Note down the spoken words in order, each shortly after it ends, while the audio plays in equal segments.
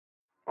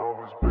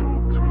was built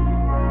to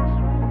last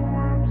with the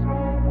webs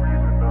I'm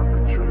weaving. I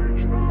could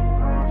change the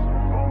past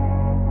with all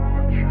I'm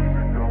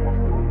achieving. Got my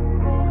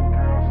foot on the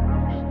gas,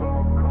 never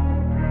stop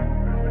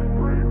competing. If you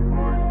break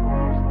my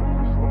glass,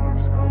 then this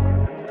life's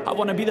gonna end. I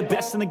wanna be the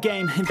best in the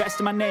game, invest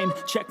in my name.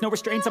 Check no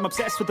restraints, I'm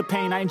obsessed with the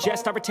pain. I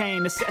ingest, I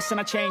retain, assess and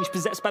I change.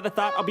 Possessed by the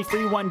thought I'll be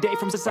free one day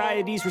from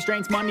society's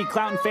restraints. Money,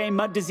 clout and fame,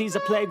 mud, disease, a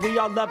plague. We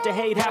all love to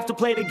hate, have to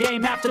play the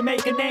game, have to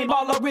make a name.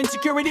 All our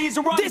insecurities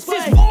are on display.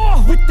 This is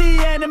war with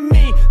the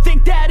enemy,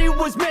 think that it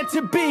was meant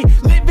to be.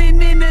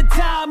 Living in a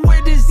time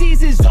where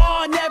disease is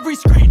on every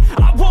screen.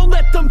 I won't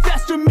let them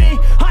fester me,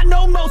 I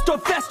know most are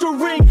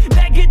festering.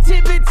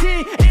 Negativity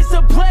is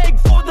a plague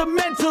for the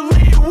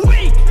mentally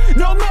weak.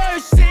 No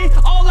mercy,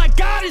 all I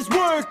got is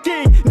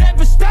working.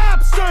 Never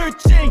stop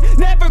searching,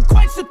 never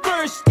quite so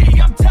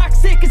thirsty. I'm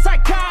toxic and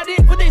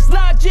psychotic, with this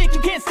logic,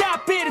 you can't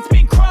stop it. It's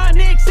been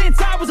chronic since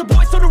I was a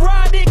boy, so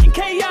neurotic and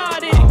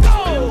chaotic.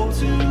 Built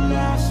to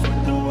last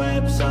with the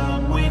webs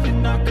I'm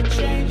weaving. I could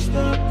change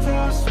the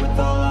past with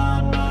all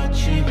I'm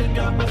achieving.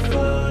 Got my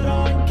foot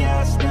on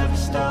gas, never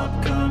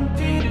stop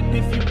competing.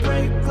 If you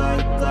break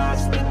like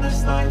glass, then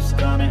this life's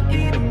gonna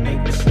eat 'em.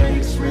 Make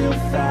mistakes real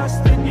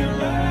fast, then you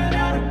learn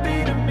how to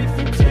beat 'em. If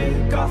you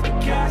take off the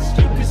cast,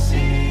 you can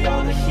see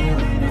all the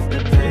healing. If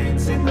the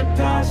pain's in the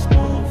past,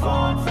 move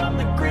on from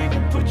the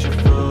grieving. Put your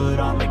foot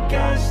on the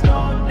gas,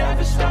 no,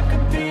 never stop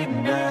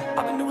competing, yeah.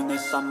 I've been doing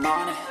this, I'm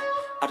on it.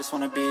 I just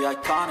wanna be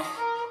iconic.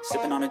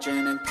 Sipping on a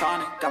gin and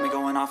tonic, got me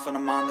going off when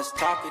I'm on this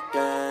topic,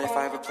 yeah. If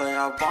I ever play,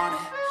 I want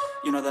it.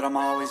 You know that I'm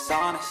always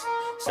honest.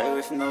 Stay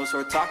away from those who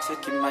are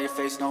toxic. Keep them out your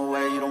face, no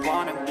way, you don't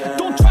want it, yeah.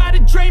 Don't try to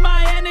drain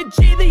my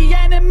energy, the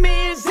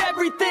enemy is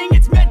everything.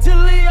 It's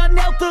mentally,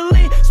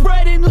 unhealthily,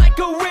 spreading like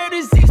a rare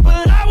disease.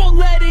 But I won't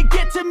let it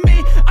get to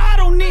me, I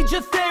don't need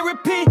your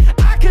therapy.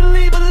 I can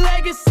leave a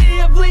legacy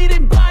of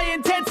leading by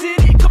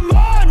intensity. Come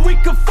on, we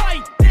can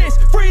fight this,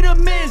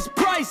 freedom is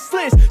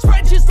priceless.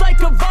 Spread just like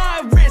a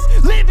virus,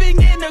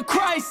 living in a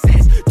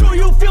crisis. Do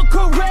you feel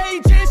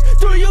courageous?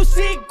 Do you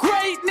seek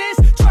greatness?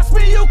 Trust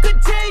me, you can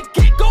take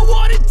it, go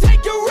on and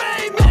take your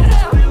aim,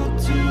 yeah. Built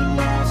to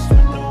last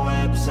with the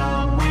webs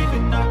I'm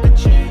weaving. I could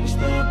change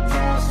the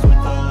past with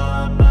all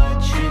I'm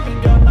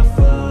achieving. Got my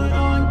foot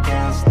on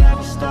gas,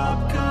 never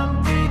stop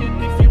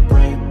competing. If you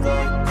break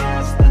like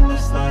glass, then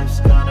this life's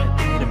gonna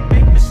eat 'em.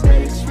 Make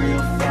mistakes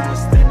real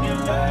fast, then you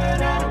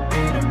learn how to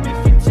beat 'em. If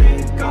you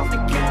take off the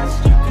gas,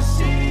 you can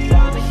see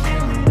all the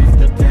healing. If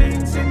the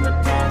pain's in the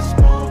past,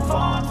 move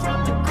on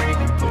from the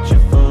grieving. Put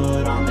your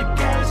foot on the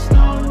gas,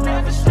 no,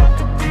 never stop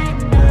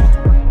competing, yeah.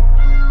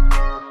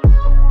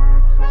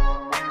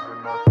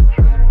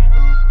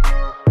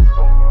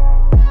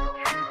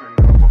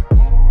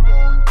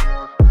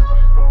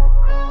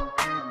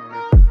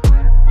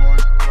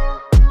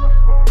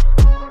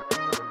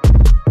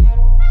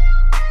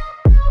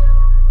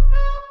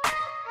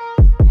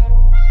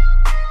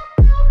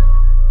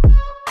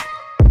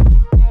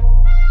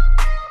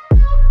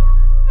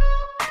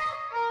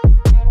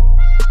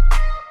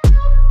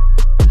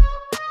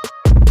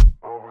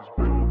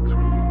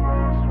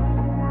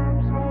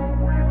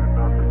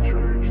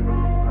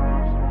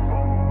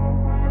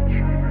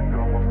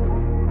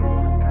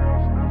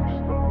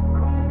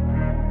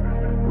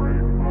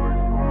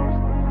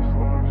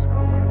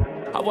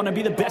 I wanna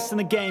be the best in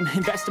the game,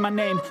 invest in my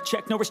name.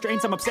 Check no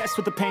restraints, I'm obsessed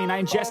with the pain. I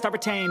ingest, I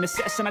retain,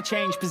 assess and I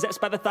change. Possessed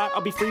by the thought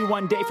I'll be free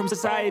one day from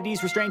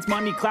society's restraints.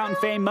 Money, clout and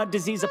fame, mud,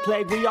 disease, a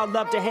plague. We all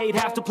love to hate,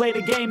 have to play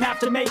the game, have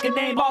to make a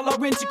name. All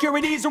our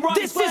insecurities are on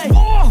display. This is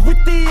war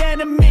with the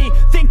enemy,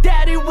 think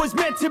that it was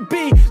meant to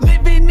be.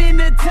 Living in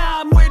a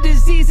time where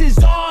disease is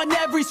on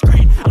every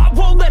screen. I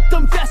won't let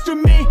them fester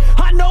me,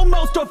 I know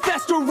most are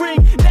festering.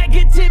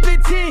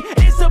 Negativity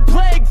is a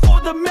plague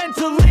for the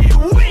mentally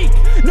weak.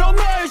 No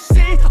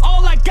mercy,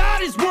 all I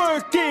got is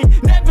working.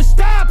 Never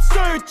stop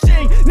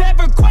searching,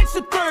 never quite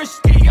so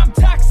thirsty. I'm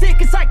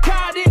toxic and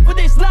psychotic, with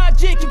this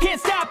logic, you can't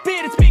stop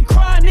it. It's been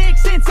chronic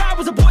since I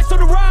was a boy, so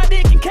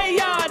neurotic and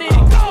chaotic.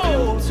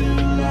 Built to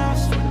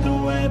last with the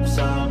webs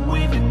I'm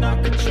weaving.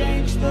 I could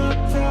change the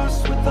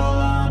past with all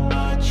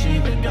I'm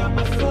achieving. Got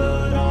my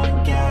foot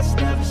on gas,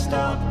 never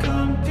stop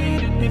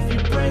competing. If you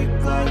break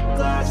like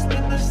glass,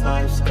 then this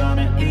life's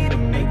gonna eat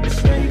 'em. Make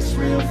mistakes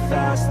real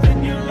fast,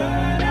 then you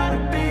learn how to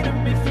beat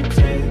 'em. If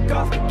you take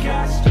off the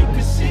cast, you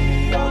can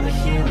see all the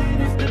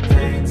healing. If the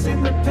pain's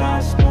in the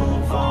past,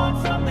 move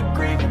on from the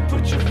grieving.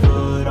 Put your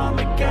foot on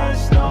the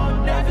gas,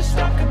 no, never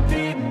stop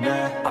competing,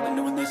 yeah. I've been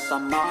doing this,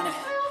 I'm on it.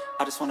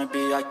 I just wanna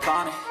be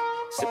iconic.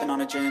 Sipping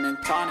on a gin and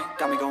tonic,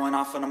 got me going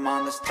off when I'm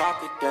on this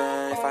topic,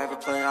 yeah. If I ever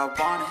play, I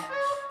want it.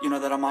 You know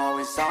that I'm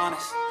always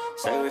honest.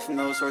 Stay away from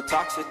those who are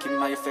toxic. Keep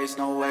them out your face,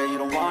 no way, you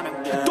don't want it,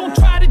 yeah. Don't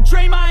try to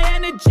drain my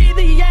energy,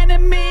 the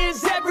enemy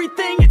is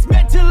everything. It's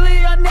mentally,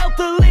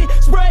 unhealthily,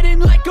 spreading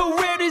like a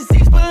rare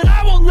disease. But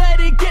I won't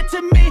let it get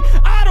to me,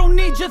 I don't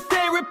need your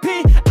therapy.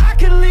 I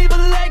can leave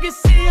a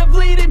legacy of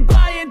leading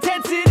by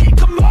intensity.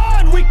 Come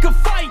on, we can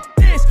fight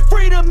this,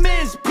 freedom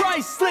is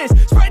priceless.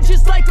 Spread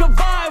just like a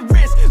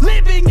virus,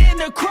 living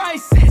in a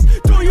crisis.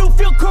 Do you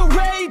feel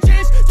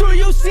courageous? Do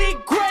you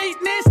seek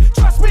greatness?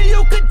 Trust me,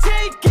 you can take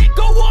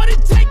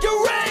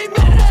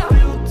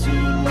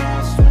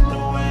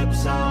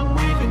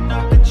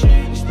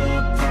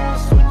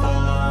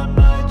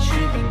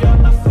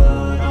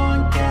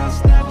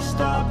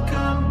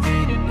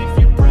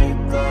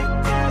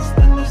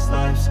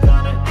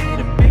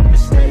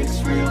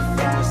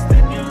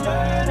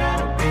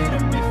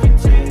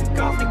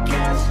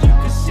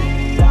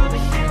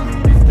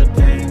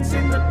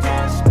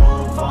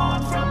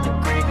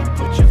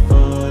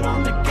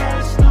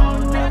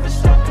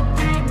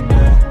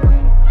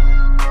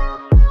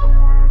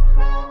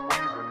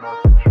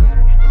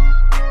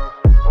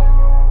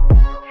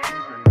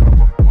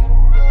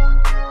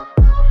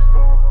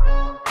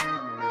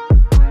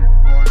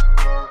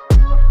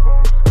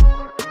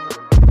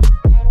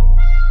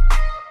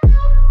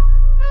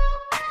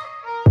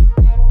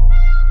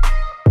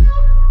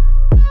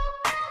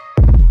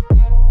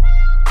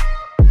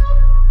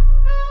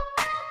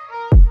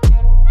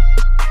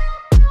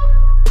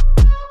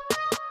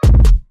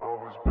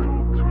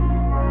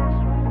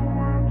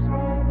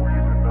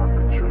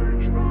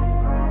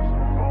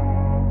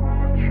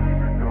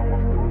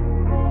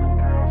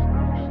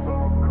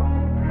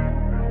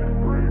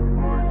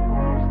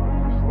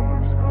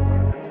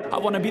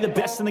wanna be the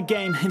best in the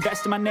game,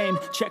 invest in my name,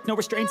 check no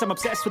restraints, I'm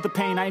obsessed with the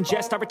pain. I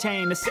ingest, I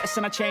retain, assess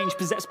and I change,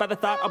 possessed by the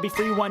thought I'll be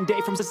free one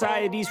day from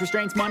society's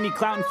restraints, money,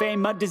 clout and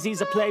fame, mud,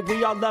 disease, a plague.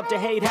 We all love to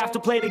hate, have to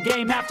play the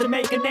game, have to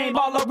make a name.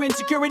 All our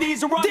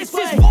insecurities are on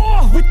display. This is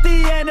war with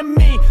the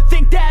enemy,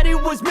 think that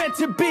it was meant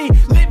to be.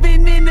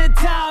 Living in a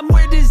time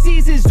where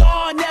disease is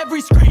on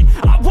every screen.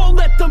 I won't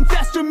let them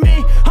fester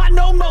me, I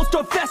know most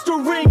are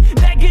festering.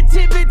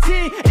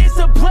 Negativity is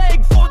a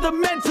plague for the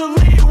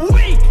mentally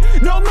weak.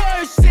 No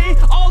mercy,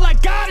 all I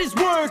got is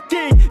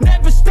working.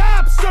 Never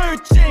stop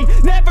searching,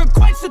 never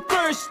quench the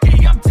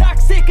thirsty. I'm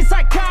toxic and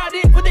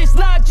psychotic, with this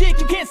logic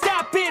you can't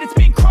stop it. It's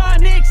been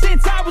chronic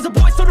since I was a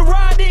boy, so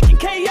neurotic and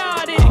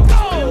chaotic.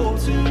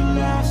 Built to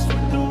last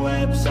with the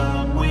webs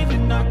I'm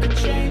weaving. I could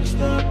change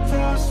the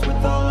past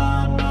with all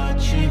I'm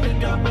achieving.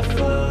 Got my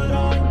foot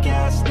on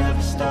gas,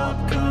 never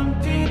stop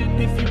competing.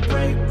 If you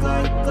break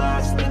like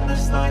glass, then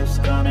this life's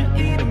gonna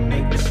eat 'em.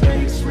 Make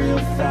mistakes real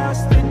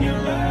fast, then you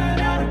learn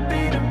how to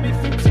beat 'em.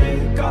 If you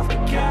take off the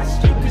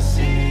cast, you can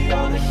see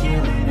all the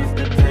healing. If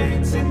the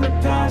pain's in the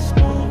past,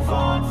 move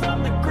on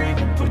from the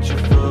grieving. Put your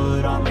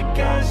foot on the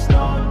gas,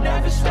 no,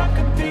 never stop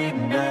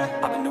competing, yeah.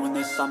 I've been doing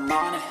this, I'm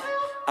on it.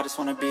 I just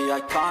wanna be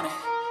iconic.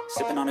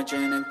 Sipping on a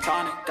gin and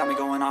tonic, got me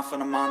going off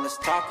when I'm on this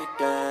topic,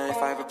 yeah.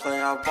 If I ever play,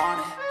 I want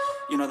it.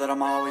 You know that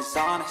I'm always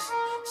honest.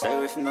 Stay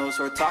away from those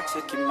who are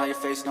toxic. Keep them out your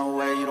face, no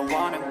way, you don't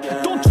want them,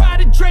 yeah. Don't try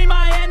to drain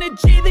my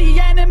energy. The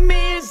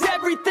enemy is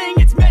everything.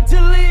 It's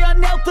mentally,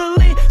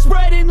 unhealthily,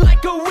 spreading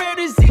like a rare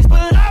disease.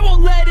 But I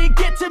won't let it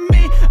get to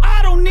me.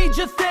 I don't need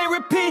your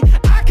therapy.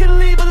 I can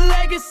leave a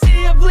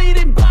legacy of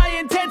leading by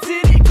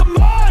intensity. Come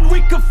on,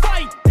 we can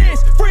fight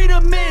this.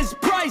 Freedom is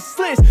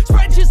priceless.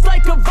 Spread just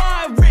like a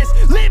virus.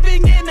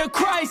 Living in a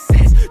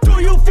crisis.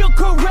 Do you feel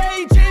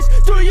courageous?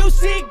 Do you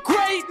seek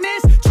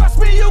greatness? Trust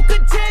me, you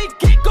can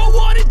take it. Go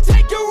on and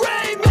take your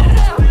aim.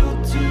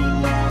 Built to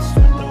last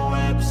with the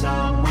webs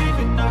I'm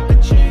weaving. I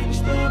could change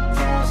the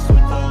past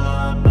with all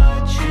I'm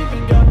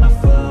achieving. Got my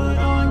foot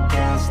on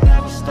gas,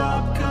 never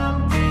stop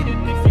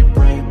competing. If you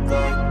break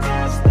like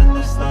glass, then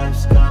this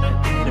life's gonna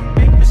eat 'em.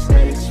 Make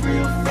mistakes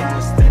real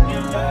fast, then you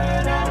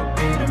learn how to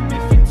beat 'em.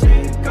 If you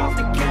take off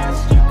the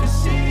cast, you can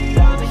see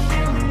all the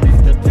healing. If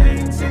the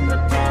pain's in the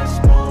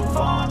past, move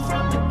on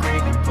from the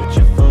grieving. Put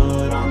your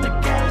foot on the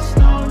gas,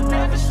 no,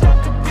 never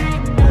stop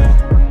competing, yeah.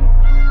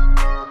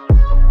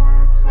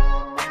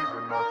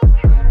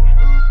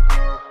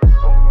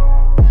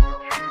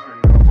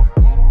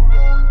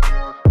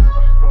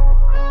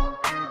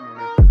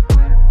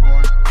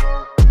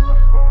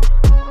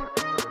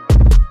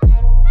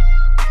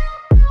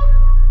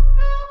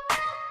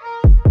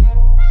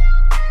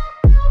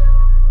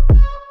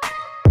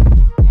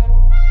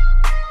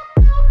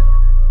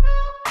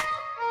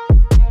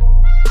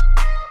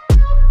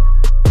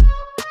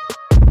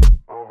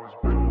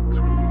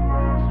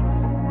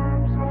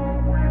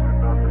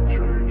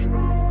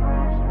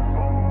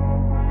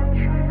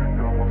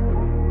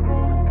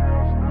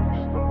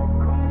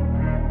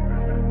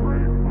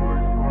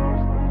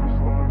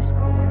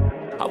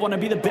 I wanna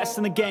be the best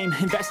in the game,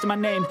 invest in my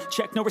name,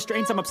 check no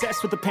restraints, I'm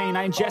obsessed with the pain.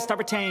 I ingest, I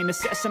retain,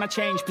 assess and I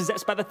change,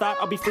 possessed by the thought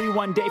I'll be free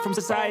one day from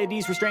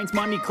society's restraints,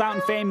 money, clout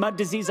and fame, mud,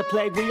 disease, a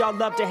plague. We all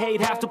love to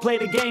hate, have to play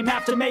the game,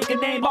 have to make a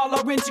name. All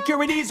our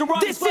insecurities are on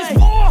display. This is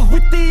war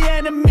with the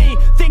enemy,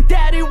 think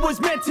that it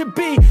was meant to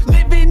be.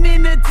 Living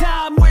in a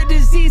time where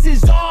disease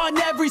is on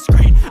every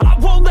screen. I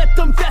won't let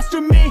them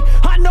fester me,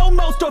 I know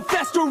most are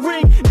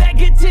festering.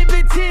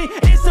 Negativity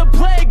is a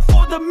plague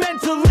for the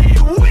mentally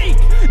weak.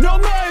 No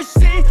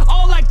mercy,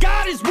 all I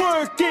got is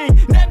working.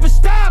 Never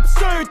stop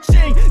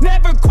searching,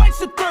 never quench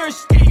the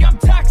thirsty. I'm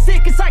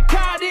toxic and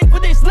psychotic,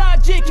 with this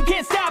logic you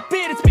can't stop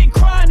it. It's been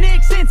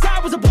chronic since I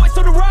was a boy,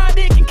 so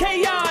neurotic and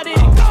chaotic.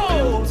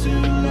 Built to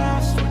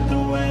last with the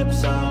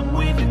webs I'm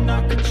weaving.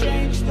 I could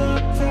change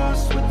the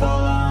past with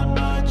all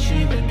I'm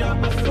achieving. Got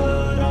my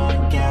foot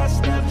on gas,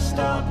 never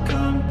stop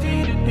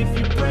competing. If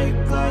you break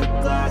like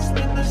glass,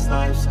 then this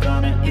life's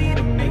gonna eat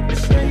 'em. Make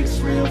mistakes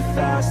real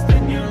fast,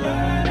 then you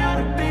learn how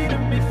to beat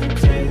 'em. If you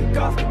take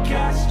off the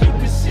cast, you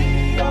can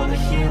see all the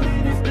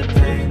healing. If the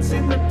pain's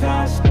in the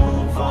past,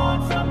 move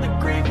on from the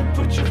grieving.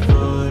 Put your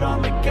foot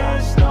on the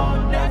gas,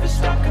 no, never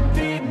stop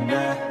competing,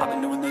 yeah. I've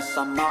been doing this,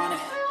 I'm on it.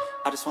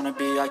 I just wanna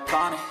be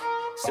iconic.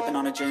 Sipping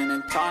on a gin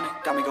and tonic,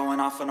 got me going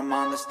off when I'm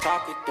on this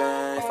topic,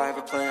 yeah. If I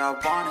ever play, I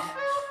want it.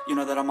 You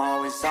know that I'm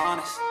always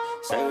honest.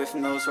 Stay away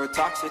from those who are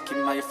toxic. Keep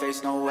them out your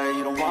face, no way,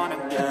 you don't want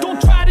them, yeah.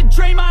 Don't try to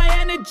drain my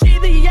energy.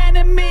 The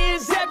enemy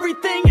is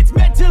everything. It's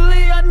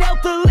mentally,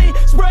 unhealthily,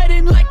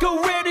 spreading like a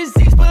rare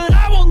disease. But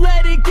I won't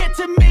let it get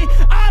to me.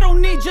 I don't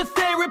need your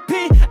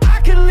therapy.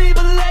 I can leave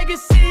a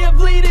legacy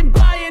of leading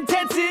by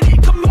intensity.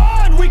 Come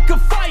on, we can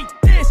fight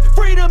this.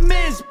 Freedom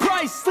is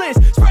priceless.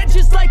 Spread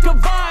just like a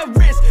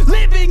virus.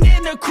 Living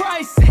in a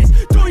crisis.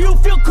 Do you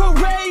feel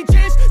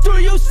courageous?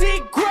 Do you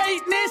seek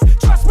greatness?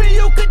 Trust me,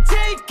 you can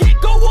take it.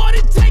 Go on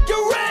and take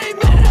your aim.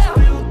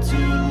 Built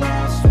to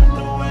last with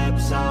the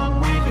webs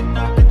I'm weaving.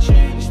 I could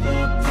change the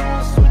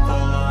past with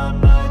all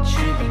I'm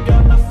achieving.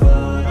 Got my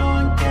foot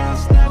on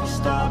gas, never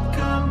stop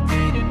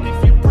competing.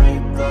 If you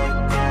break like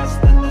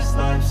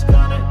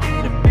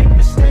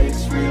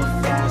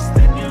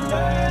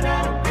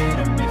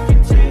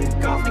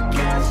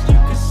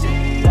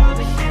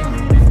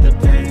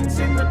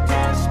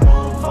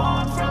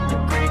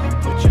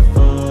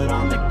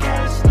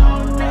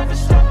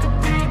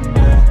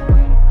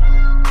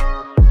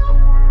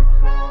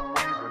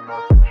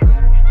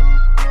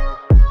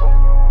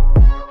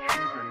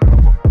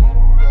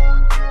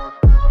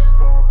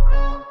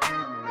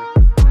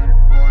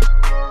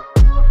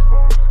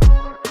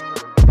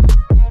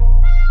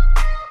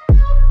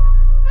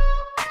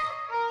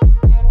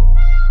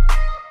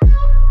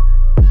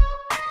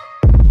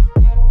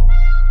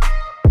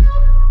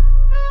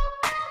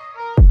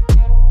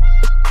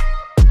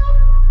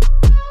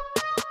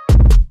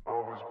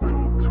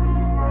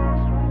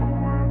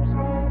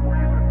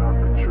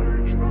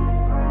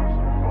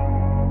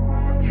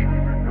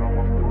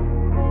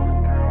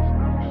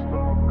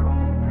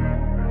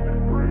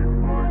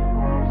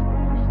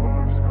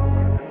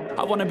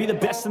wanna be the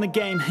best in the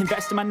game,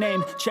 invest in my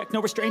name, check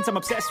no restraints, I'm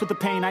obsessed with the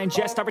pain. I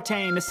ingest, I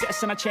retain,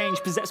 assess and I change,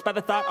 possessed by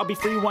the thought I'll be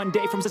free one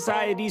day from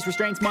society's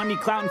restraints, money,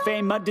 clout and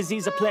fame, mud,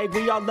 disease, a plague.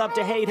 We all love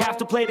to hate, have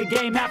to play the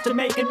game, have to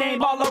make a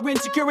name. All our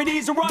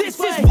insecurities are on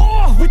display. This is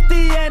war with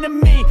the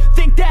enemy,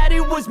 think that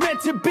it was meant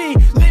to be.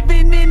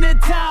 Living in a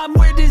time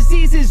where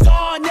disease is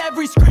on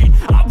every screen.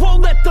 I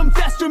won't let them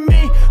fester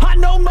me, I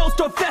know most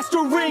are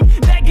festering.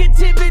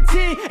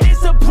 Negativity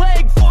is a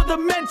plague for the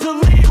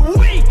mentally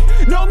weak.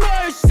 No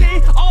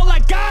mercy, all I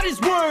got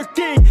is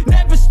working.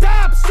 Never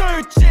stop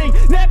searching,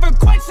 never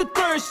quite so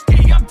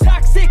thirsty. I'm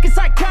toxic and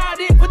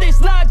psychotic, with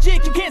this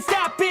logic you can't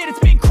stop it. It's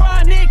been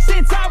chronic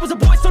since I was a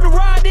boy, so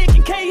neurotic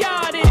and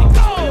chaotic.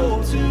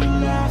 Built to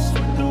last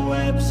with the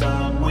webs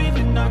I'm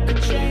weaving. I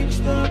could change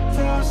the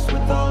past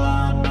with all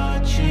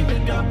I'm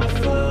achieving. Got my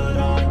foot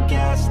on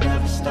gas,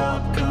 never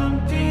stop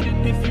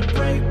competing. If you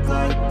break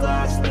like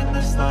glass, then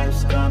this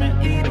life's gonna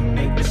eat 'em.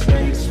 Make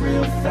mistakes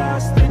real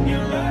fast, then you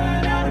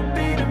learn how to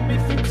beat 'em.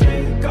 If you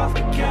take off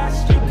the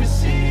cast, you can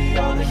see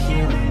all the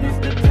healing.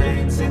 If the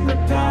pain's in the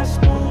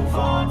past, move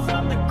on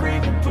from the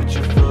grieving. Put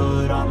your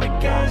foot on the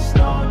gas,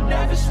 no,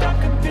 never stop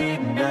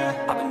competing, yeah.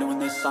 I've been doing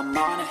this, I'm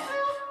on it.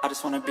 I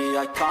just wanna be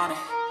iconic.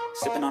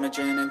 Sipping on a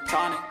gin and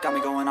tonic, got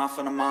me going off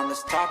when I'm on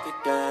this topic,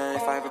 yeah.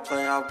 If I ever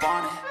play, I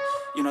want it.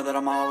 You know that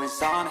I'm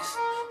always honest.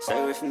 Stay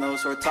away from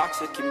those who are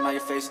toxic. Keep them out your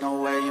face, no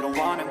way, you don't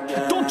want them,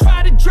 yeah. Don't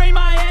try to drain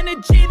my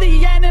energy.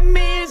 The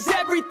enemy is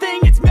everything.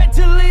 It's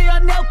mentally,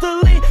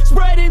 unhealthily,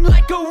 spreading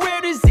like a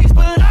rare disease.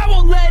 But I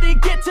won't let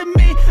it get to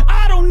me.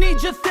 I don't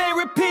need your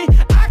therapy.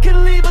 I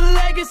can leave a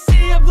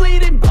legacy of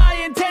leading by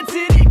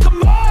intensity.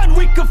 Come on,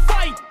 we can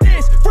fight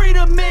this.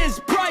 Freedom is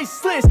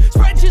priceless.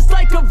 Spread just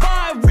like a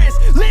virus.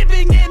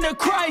 Living in a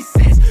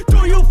crisis.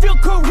 Do you feel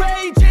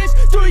courageous?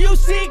 Do you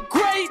seek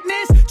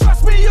greatness?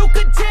 Trust me, you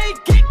can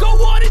take it. Go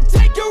on and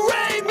take your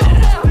aim,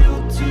 yeah.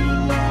 Built to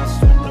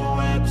last with the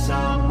webs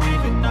I'm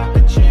weaving. I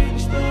could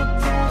change the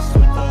past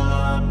with all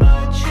I'm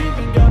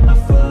achieving. Got my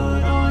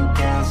foot on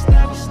gas,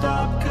 never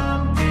stop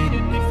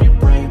competing. If you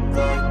break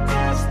like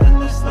glass, then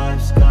this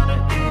life's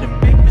gonna eat 'em.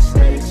 Make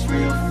mistakes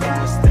real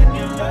fast, then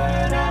you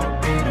learn how to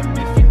beat 'em.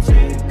 If you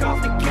take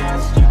off the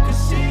cast, you can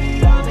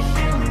see all the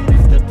healing.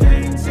 If the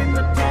pain's in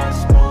the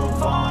past,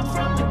 move on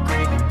from the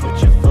grieving.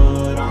 Put your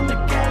foot on the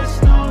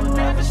gas, no,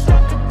 never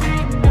stop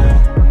competing, yeah.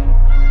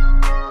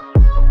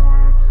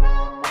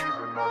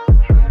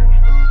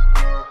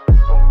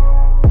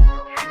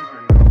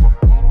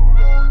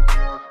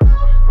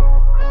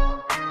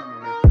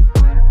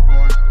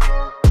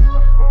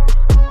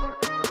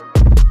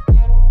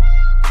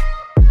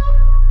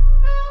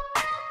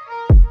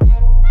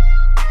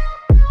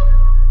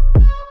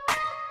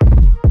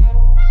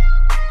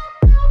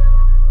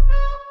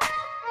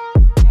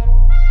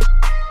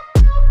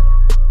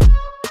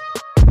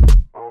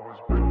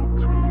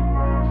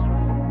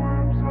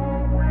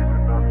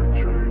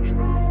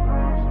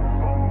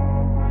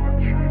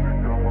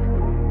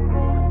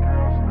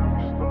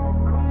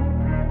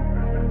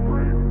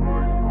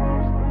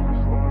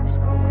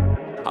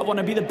 I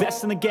wanna be the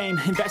best in the game,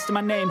 invest in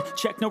my name,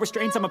 check no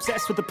restraints, I'm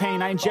obsessed with the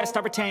pain. I ingest, I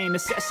retain,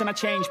 assess and I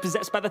change,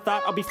 possessed by the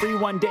thought I'll be free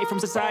one day from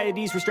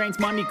society's restraints,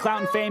 money,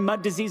 clout and fame,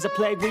 mud, disease, a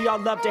plague. We all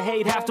love to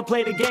hate, have to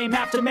play the game,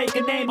 have to make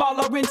a name. All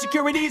our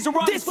insecurities are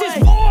on display. This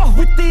is war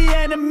with the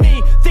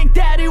enemy, think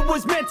that it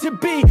was meant to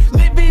be.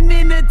 Living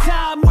in a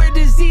time where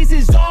disease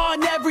is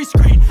on every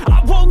screen.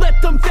 I won't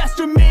let them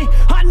fester me,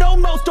 I know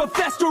most are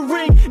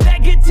festering.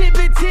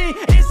 Negativity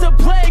is a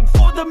plague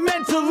for the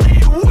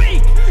mentally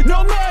weak.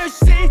 No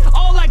mercy,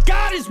 all I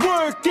got is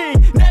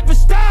working. Never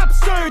stop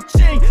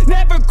searching,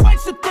 never quite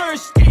so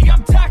thirsty.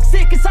 I'm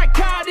toxic and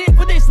psychotic,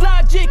 with this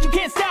logic you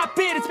can't stop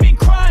it. It's been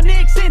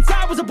chronic since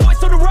I was a boy,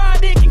 so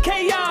neurotic and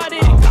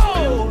chaotic.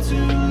 Built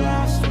to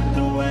last with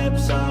the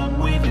webs I'm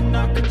weaving.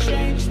 I could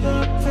change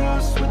the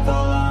past with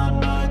all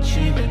I'm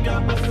achieving.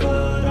 Got my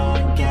foot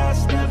on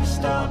gas, never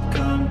stop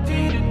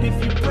competing.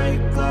 If you break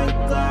like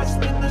glass,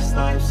 then this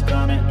life's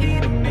gonna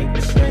eat 'em. Make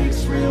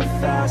mistakes real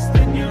fast,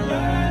 then you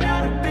learn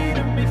how to beat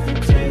 'em. If you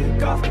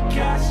take off the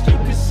cast, you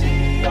can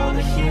see all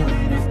the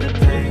healing. If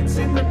the pain's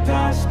in the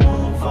past,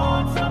 move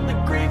on from the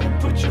grieving.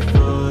 Put your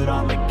foot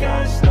on the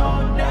gas,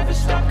 no, never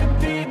stop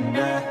competing,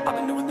 yeah. I've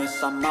been doing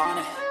this, I'm on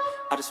it.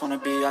 I just wanna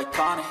be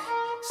iconic.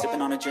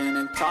 Sipping on a gin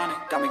and tonic,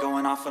 got me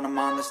going off when I'm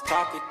on this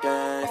topic,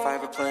 yeah. If I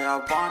ever play, I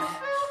want it.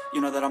 You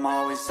know that I'm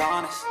always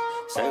honest.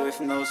 Stay away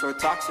from those who are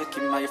toxic.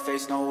 Keep them out your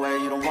face, no way,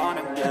 you don't want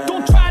them, yeah.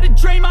 Don't try to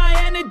drain my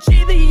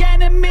energy. The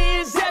enemy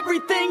is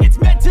everything. It's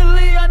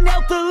mentally,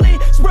 unhealthily,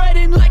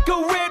 spreading like a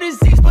rare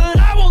disease. But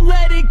I won't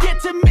let it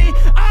get to me.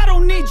 I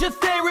don't need your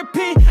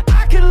therapy.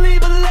 I can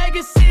leave a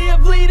legacy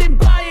of leading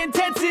by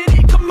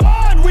intensity. Come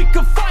on, we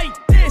can fight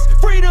this.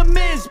 Freedom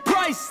is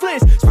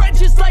priceless. Spread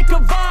just like a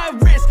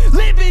virus.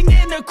 Living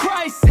in a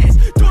crisis.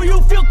 Do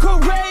you feel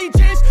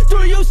courageous?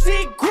 Do you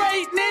seek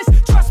greatness?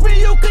 Trust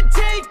me, you can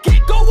take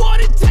it. Go on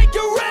and take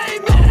your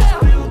aim, yeah.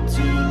 Built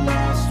to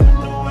last with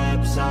the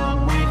webs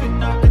I'm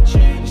weaving. I could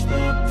change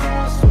the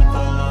past with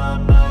all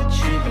I'm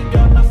achieving.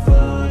 Got my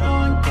foot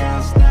on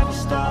gas, never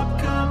stop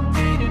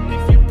competing.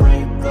 If you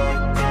break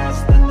like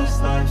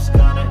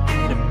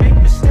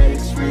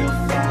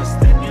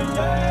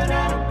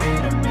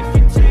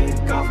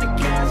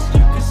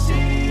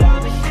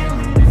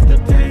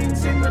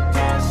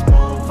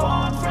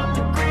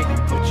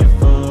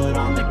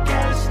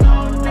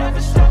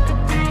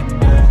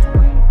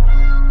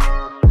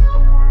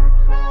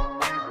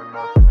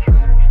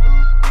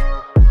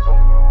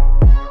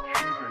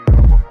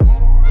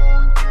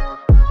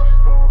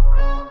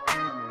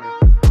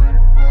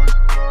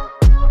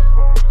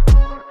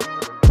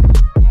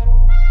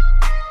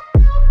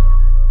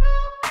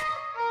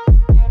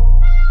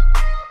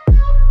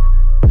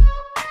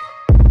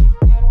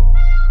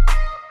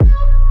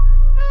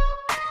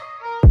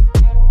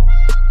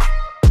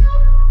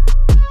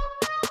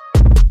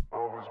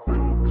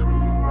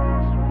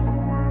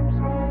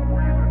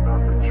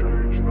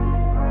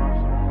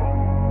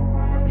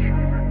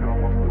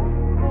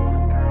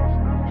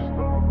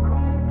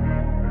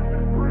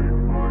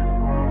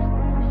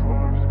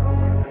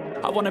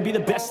wanna be the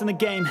best in the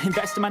game,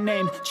 invest in my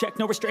name, check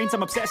no restraints,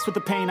 I'm obsessed with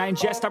the pain. I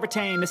ingest, I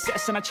retain,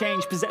 assess and I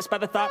change, possessed by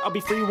the thought I'll be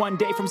free one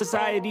day from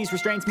society's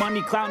restraints,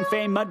 money, clout and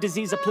fame, mud,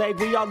 disease, a plague.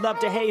 We all love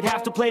to hate,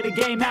 have to play the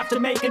game, have to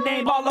make a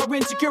name. All our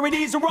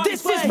insecurities are on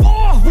display. This is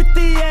war with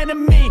the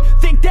enemy,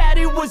 think that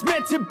it was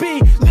meant to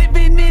be.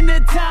 Living in a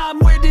time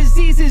where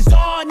disease is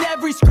on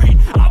every screen.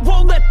 I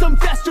won't let them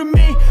fester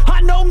me,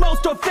 I know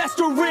most are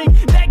festering.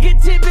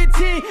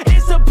 Negativity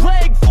is a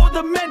plague for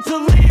the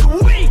mentally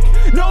weak.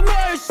 No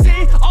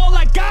mercy, all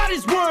I got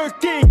is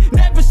working.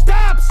 Never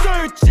stop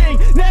searching,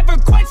 never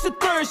quench the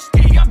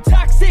thirsty. I'm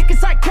toxic and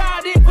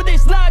psychotic with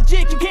this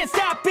logic, you can't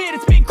stop it.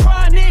 It's been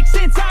chronic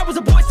since I was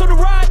a boy, so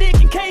neurotic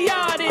and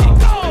chaotic. I'm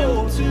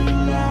built to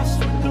last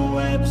with the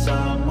webs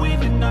I'm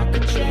weaving. I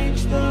could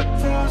change the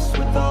past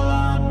with all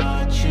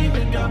I'm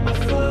achieving. Got my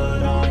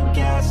foot on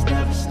gas,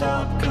 never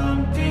stop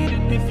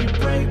competing. If you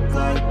break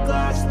like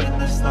glass, then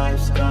this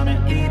life's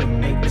gonna eat 'em.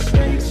 Make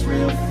mistakes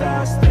real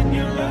fast, then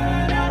you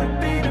learn how to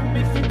beat 'em.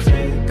 If you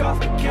take off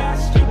the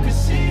cast, you can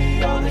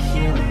see all the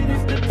healing.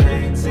 If the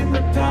pain's in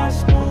the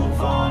past,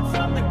 move on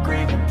from the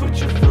grieving. Put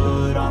your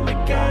foot on the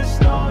gas,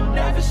 no,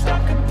 never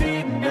stop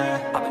competing, yeah.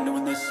 I've been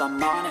doing this,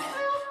 I'm on it.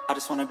 I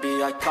just wanna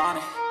be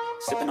iconic.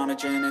 Sipping on a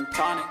gin and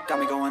tonic, got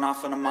me going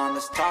off when I'm on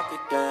this topic,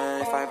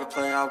 yeah. If I ever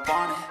play, I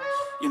want it.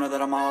 You know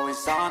that I'm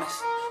always honest.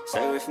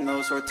 Stay away from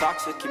those who are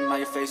toxic. Keep them out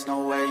your face, no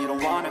way, you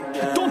don't want them,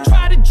 yeah. Don't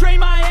try to drain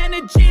my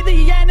energy.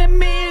 The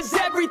enemy is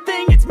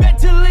everything. It's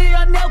mentally,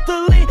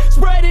 unhealthily,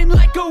 spreading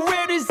like a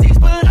rare disease.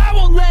 But I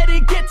won't let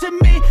it get to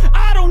me.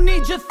 I don't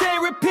need your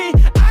therapy.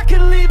 I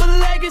can leave a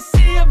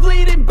legacy of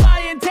leading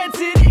by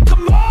intensity.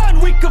 Come on,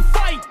 we can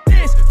fight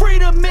this.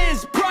 Freedom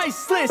is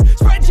priceless.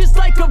 Spread just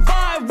like a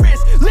virus.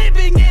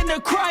 Living in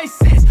a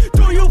crisis.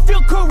 Do you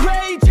feel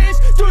courageous?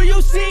 Do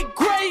you seek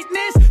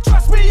greatness?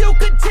 Trust me, you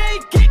can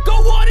take it. Go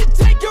on and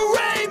take your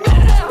aim.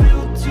 I'm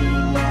built to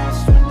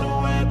last with the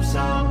webs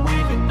I'm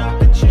weaving. I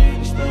could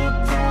change the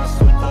past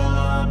with all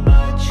I'm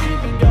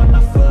achieving. Got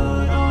my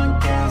foot on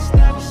gas,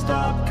 never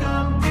stop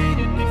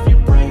competing. If you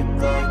break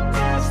like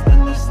glass,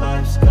 then this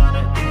life's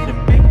gonna eat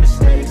 'em. Make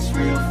mistakes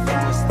real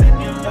fast, then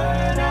you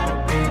learn how to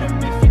beat 'em.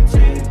 If you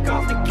take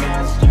off the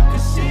gas, you can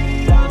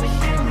see all the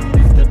healing.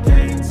 If the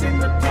pain's in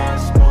the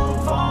past,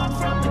 move on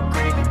from the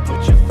grieving.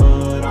 Put your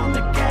foot on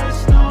the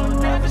gas, no,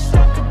 never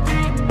stop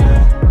competing,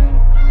 yeah.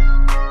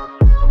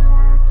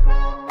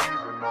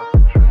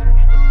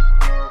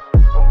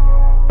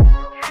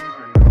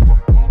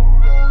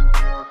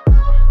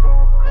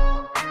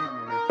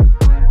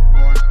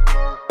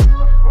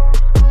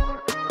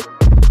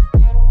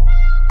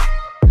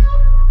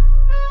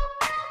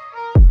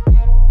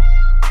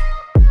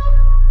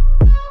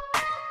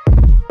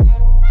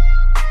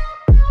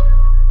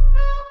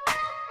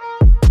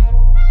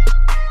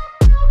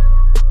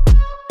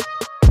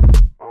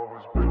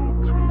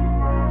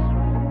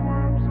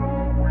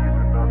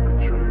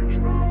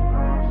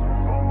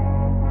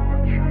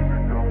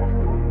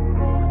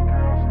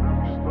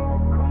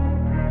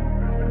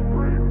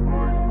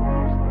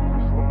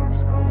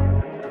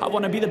 I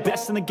wanna be the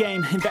best in the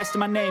game, invest in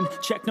my name,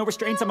 check no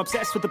restraints, I'm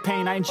obsessed with the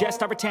pain. I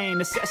ingest, I retain,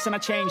 assess and I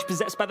change,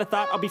 possessed by the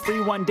thought I'll be free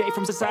one day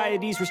from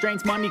society's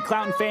restraints, money,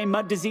 clout and fame,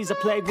 mud, disease, a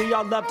plague. We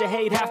all love to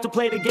hate, have to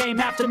play the game,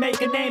 have to make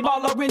a name.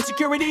 All our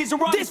insecurities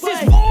are on display.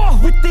 This is war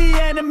with the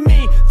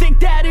enemy, think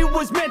that it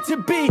was meant to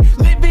be.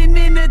 Living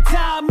in a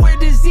time where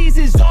disease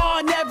is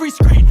on every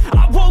screen.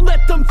 I won't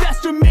let them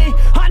fester me,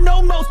 I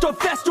know most are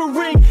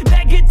festering.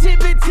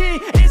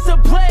 Negativity is a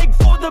plague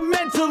for the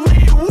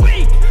mentally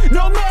weak.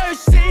 No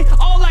mercy,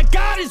 all I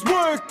got is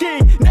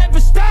working. Never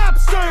stop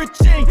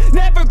searching,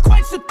 never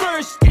quench the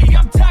thirsty.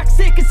 I'm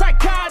toxic and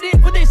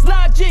psychotic with this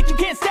logic, you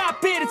can't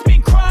stop it. It's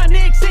been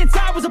chronic since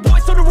I was a boy,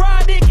 so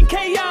neurotic and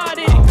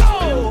chaotic. I'm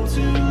built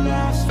to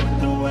last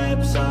with the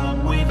webs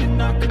I'm weaving.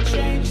 I could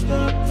change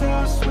the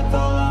past with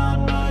all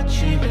I'm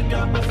achieving.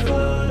 Got my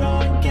foot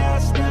on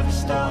gas, never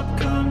stop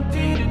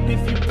competing.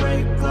 If you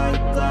break like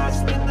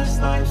glass, then this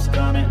life's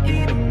gonna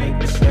eat 'em. Make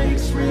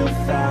mistakes real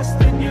fast,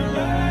 then you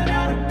learn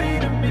how to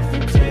beat 'em. If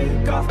you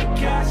take off the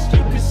cast, you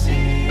can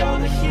see all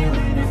the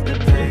healing. If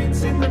the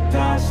pain's in the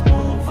past,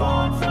 move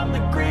on from the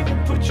grieving.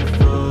 Put your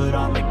foot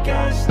on the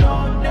gas,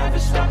 no, never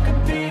stop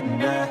competing,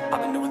 yeah.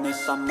 I've been doing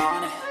this, I'm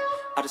on it.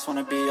 I just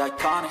wanna be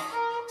iconic.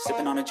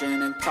 Sipping on a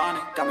gin and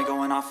tonic, got me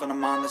going off when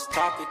I'm on this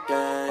topic,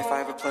 yeah. If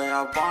I ever play,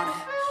 I want it.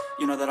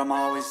 You know that I'm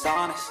always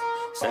honest.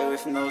 Stay away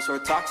from those who are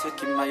toxic.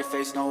 Keep them out your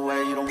face, no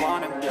way, you don't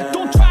want them, yeah.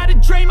 Don't try to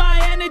drain my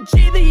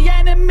energy. The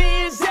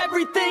enemy is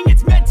everything.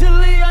 It's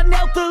mentally,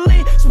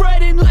 unhealthily,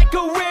 spreading like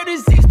a rare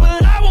disease.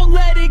 But I won't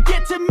let it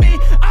get to me.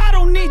 I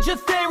don't need your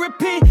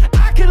therapy.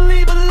 I can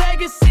leave a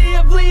legacy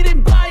of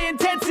leading by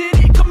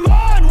intensity. Come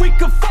on, we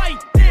can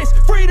fight this.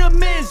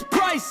 Freedom is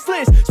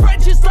priceless. Spread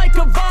just like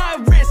a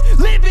virus.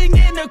 Living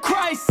in a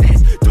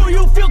crisis. Do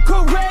you feel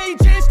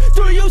courageous?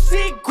 Do you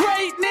seek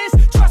greatness?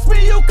 Trust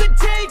me, you can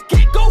take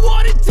it. Go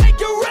on and take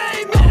your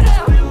aim.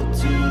 I'm built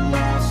to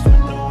last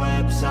with the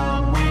webs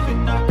I'm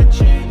weaving. I could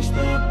change the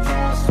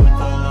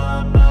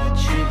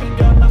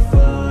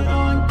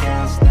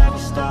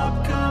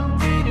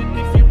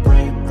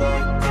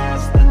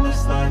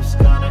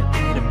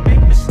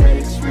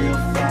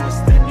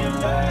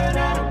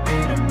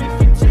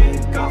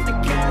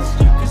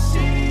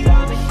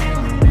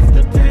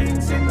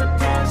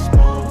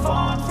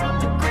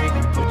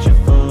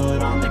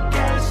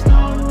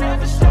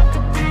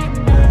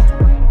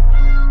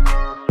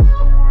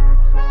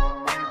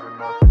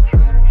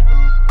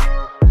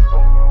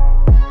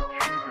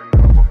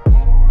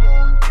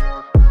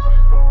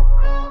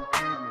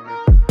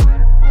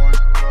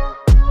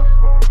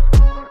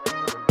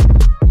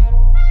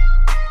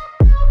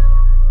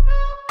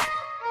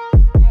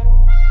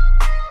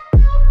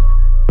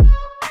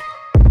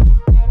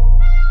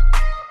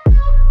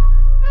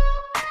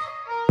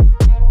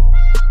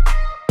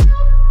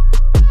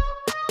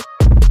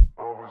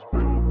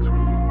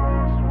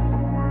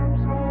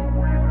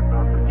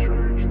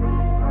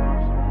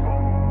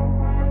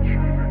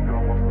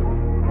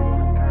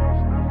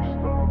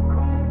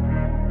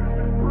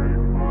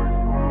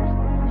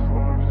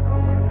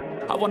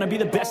wanna be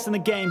the best in the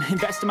game,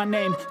 invest in my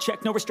name,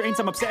 check no restraints,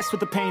 I'm obsessed with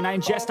the pain. I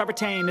ingest, I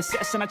retain,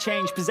 assess and I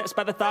change, possessed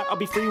by the thought I'll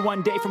be free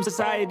one day from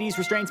society's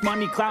restraints.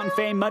 Money, clout and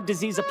fame, mud,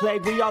 disease, a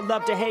plague. We all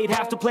love to hate,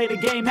 have to play the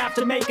game, have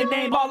to make a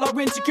name. All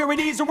our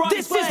insecurities are on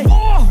display. This is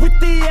war with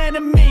the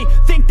enemy,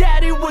 think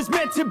that it was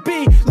meant to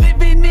be.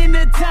 Living in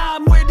a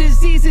time where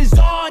disease is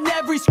on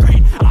every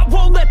screen. I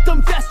won't let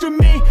them fester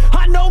me,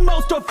 I know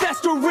most are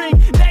festering.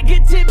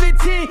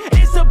 Negativity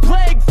is a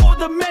plague for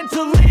the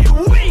mentally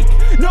weak.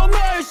 No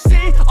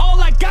mercy, all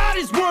I got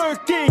is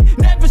working.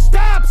 Never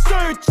stop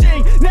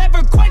searching,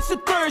 never quite so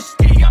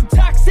thirsty. I'm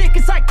toxic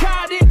and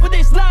psychotic, with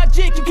this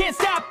logic you can't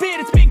stop it.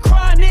 It's been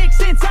chronic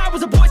since I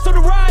was a boy, so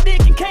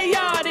neurotic and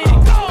chaotic.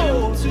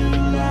 Built to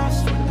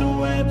last with the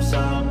webs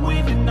I'm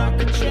weaving. I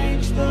could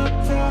change the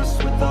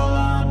past with all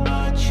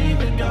I'm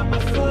achieving. Got my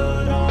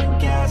foot on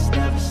gas,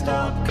 never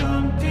stop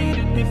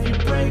competing. If you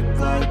break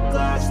like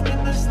glass,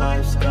 then this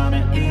life's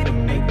gonna eat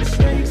 'em. Make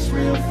mistakes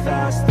real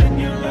fast, then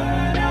you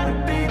learn how to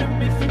beat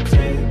 'em. If you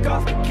take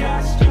off the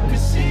cast, you can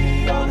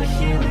see all the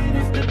healing.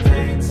 If the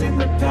pain's in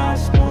the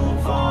past,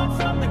 move on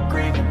from the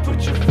grieving.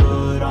 Put your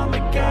foot on the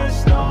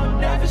gas, no,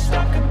 never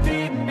stop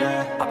competing,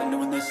 yeah. I've been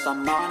doing this,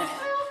 I'm on it.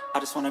 I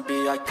just wanna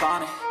be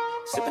iconic.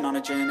 Sipping on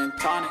a gin and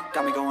tonic,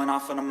 got me going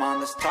off when I'm on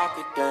this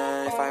topic,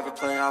 yeah. If I ever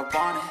play, I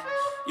want it.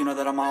 You know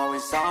that I'm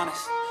always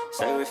honest.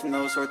 Stay away from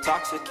those who are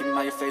toxic. Keep them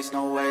out your face,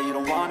 no way, you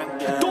don't want them,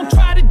 yeah. Don't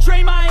try to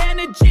drain my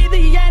energy.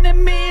 The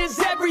enemy is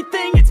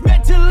everything. It's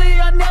mentally,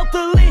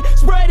 unhealthily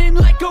spreading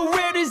like a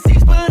rare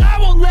disease, but I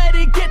won't let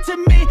it get to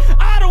me.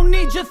 I don't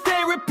need your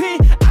therapy.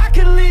 I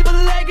can leave a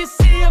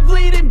legacy of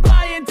leading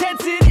by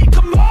intensity.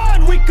 Come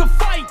on, we can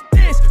fight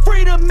this.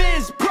 Freedom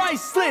is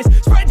priceless.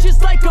 Spread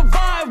just like a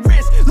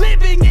virus.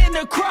 Living in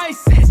a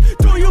crisis.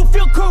 Do you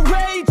feel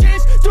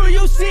courageous? Do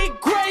you seek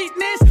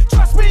greatness?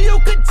 Trust me, you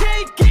can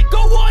take it. Go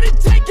on and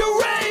take your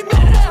aim.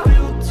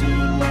 Built to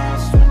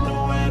last with the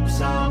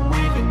webs I'm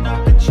weaving.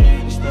 I could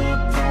change the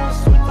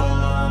past with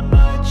all I'm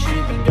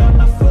achieving. Got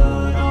my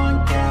foot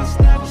on gas,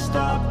 never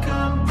stop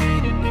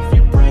competing. If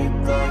you break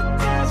like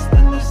glass,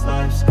 then this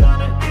life's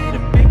gonna eat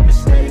 'em. Make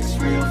mistakes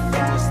real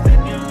fast,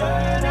 then you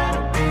learn how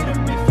to beat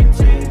 'em. If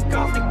you take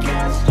off the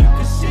cast, you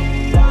can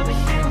see all the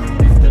healing.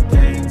 If the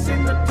pain's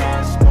in the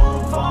past,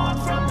 move on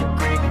from the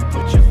grieving.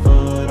 Put your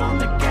foot on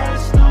the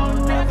gas, no,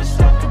 never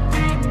stop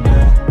competing,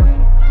 yeah.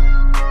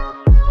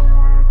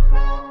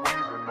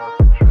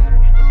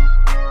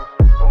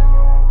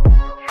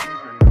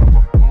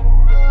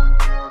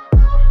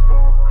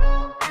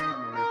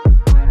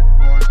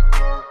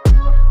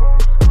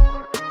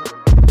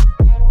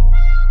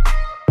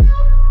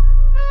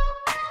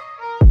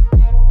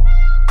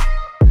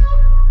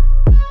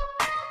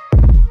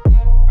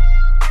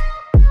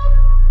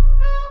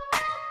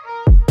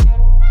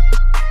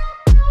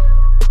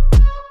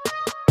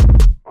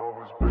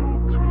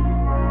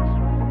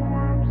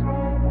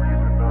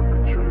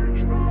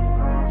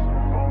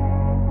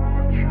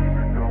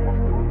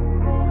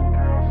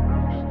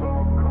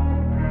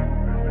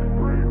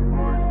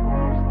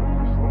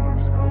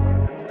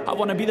 I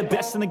wanna be the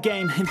best in the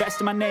game,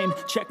 invest in my name,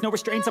 check no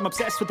restraints, I'm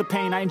obsessed with the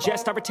pain. I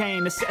ingest, I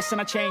retain, assess and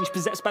I change,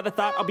 possessed by the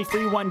thought I'll be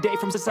free one day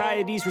from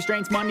society's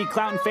restraints. Money,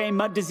 clout and fame,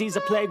 mud, disease,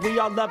 a plague. We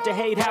all love to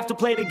hate, have to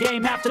play the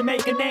game, have to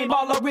make a name.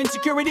 All our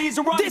insecurities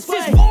are on display.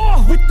 This is war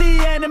with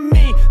the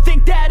enemy,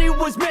 think that it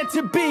was meant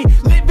to be.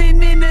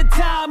 Living in a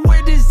time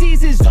where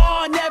disease is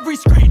on every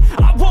screen.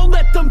 I won't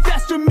let them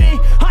fester me,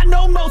 I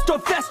know most are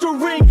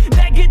festering.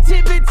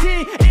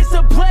 Negativity is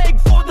a plague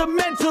for the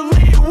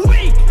mentally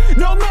weak.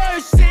 No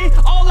mercy,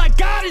 all I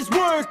got is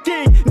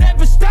working.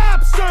 Never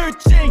stop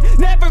searching,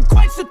 never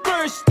quite so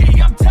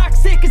thirsty. I'm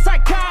toxic and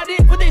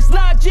psychotic, with this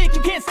logic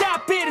you can't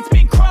stop it. It's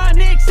been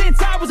chronic since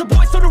I was a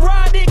boy, so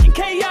neurotic and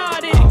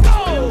chaotic.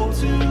 Built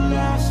to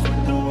last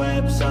with the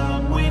webs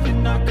I'm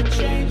weaving. I could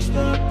change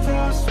the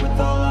past with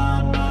all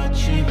I'm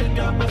achieving.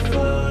 Got my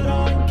foot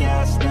on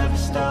gas, never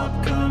stop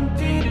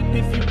competing.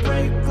 If you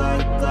break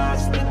like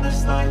glass, then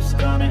this life's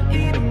gonna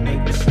eat 'em.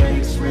 Make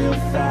mistakes real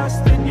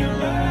fast, then you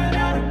learn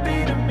how to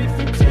beat 'em. If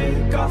you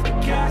take off the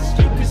cast,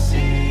 you can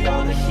see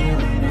all the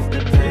healing. If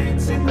the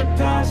pain's in the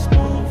past,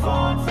 move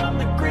on from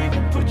the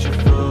grieving. Put your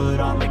foot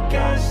on the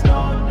gas,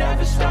 no,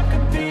 never stop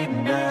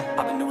competing, yeah.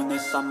 I've been doing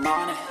this, I'm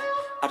on it.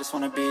 I just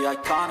wanna be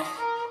iconic.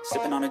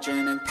 Sipping on a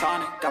gin and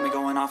tonic, got me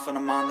going off when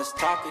I'm on this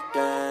topic,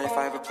 yeah. If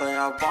I ever play,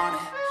 I want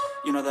it.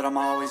 You know that I'm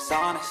always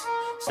honest.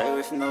 Stay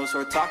away from those who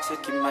are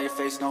toxic. Keep them out your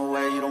face, no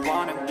way, you don't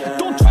want them, yeah.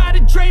 Don't try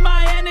to drain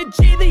my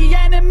energy. The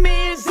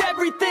enemy is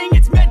everything.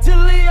 It's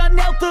mentally,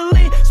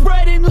 unhealthily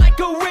spreading like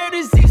a rare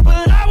disease,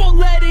 but I won't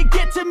let it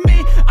get to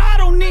me. I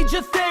don't need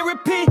your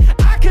therapy.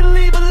 I can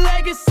leave a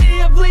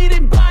legacy of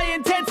leading by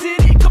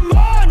intensity. Come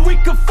on, we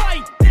can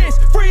fight this.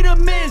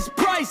 Freedom is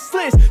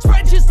priceless.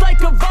 Spread just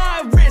like a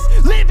virus.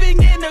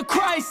 Living in a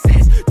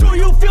crisis. Do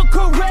you feel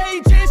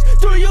courageous?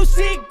 Do you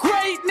seek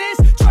greatness?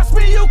 Trust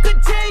me, you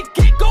can take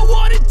it. Go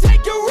on and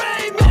take your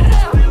aim.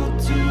 Built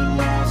to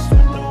last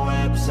with the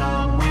webs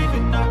I'm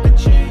weaving. I could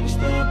change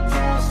the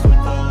past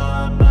with all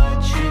I'm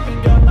achieving.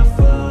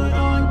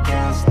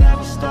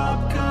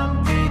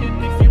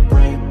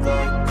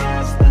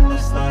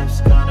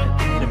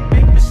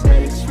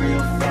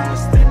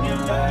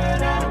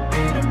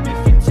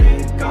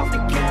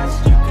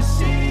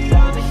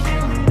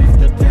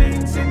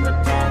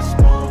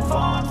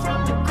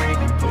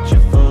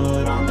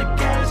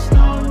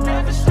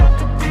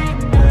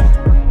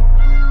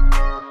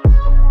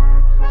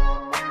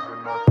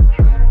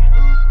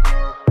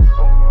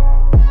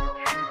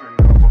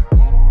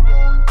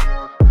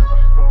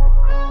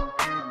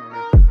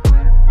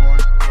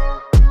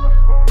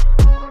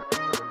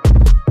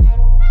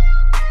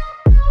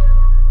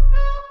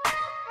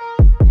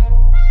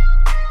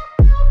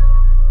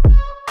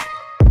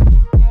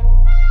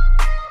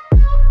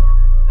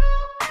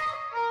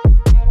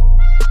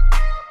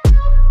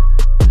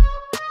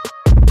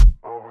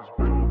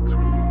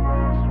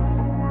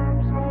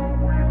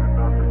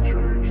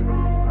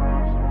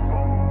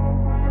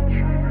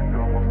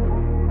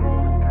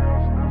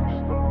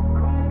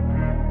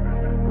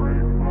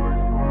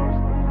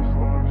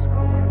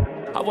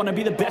 I wanna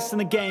be the best in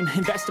the game,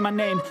 invest in my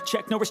name.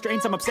 Check no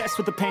restraints, I'm obsessed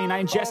with the pain.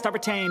 I ingest, I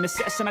retain,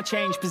 assess and I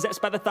change. Possessed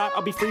by the thought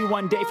I'll be free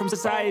one day from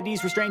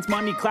society's restraints.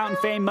 Money, clout and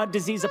fame, mud,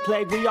 disease, a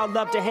plague. We all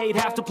love to hate,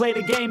 have to play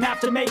the game, have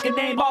to make a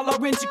name. All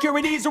our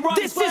insecurities are on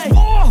display. This is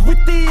war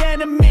with the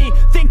enemy,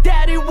 think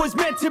that it was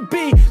meant to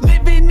be.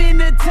 Living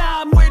in a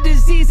time where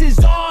disease is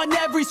on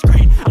every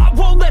screen. I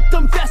won't let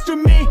them fester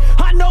me,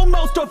 I know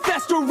most are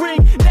festering.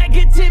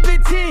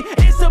 Negativity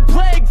is a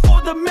plague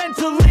for the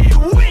mentally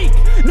weak.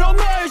 No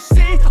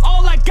mercy,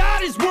 all I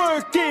got is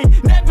working.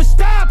 Never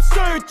stop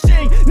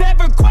searching,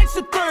 never quite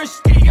so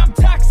thirsty. I'm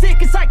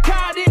toxic and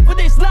psychotic, with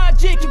this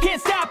logic, you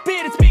can't stop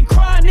it. It's been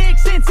chronic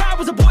since I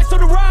was a boy, so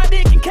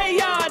neurotic and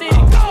chaotic.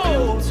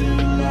 Built to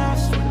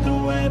last with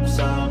the webs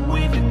I'm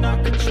weaving.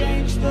 I could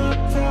change the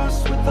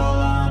past with all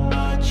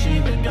I'm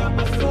achieving. Got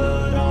my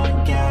foot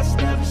on gas,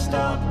 never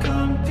stop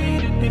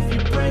competing. If you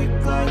break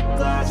like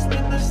glass,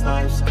 then this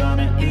life's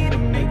gonna eat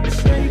 'em. Make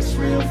mistakes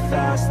real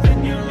fast,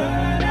 then you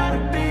learn how to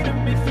beat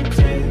 'em. If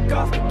you take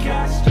off the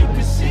cast, you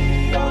can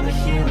see all the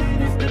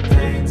healing. If the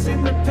pain's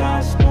in the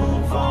past,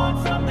 move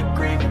on from the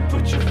grieving.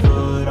 Put your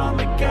foot on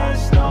the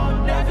gas,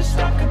 no, never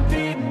stop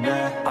competing,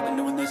 yeah. I've been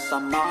doing this,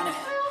 I'm on it.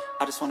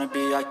 I just wanna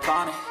be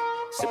iconic.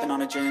 Sipping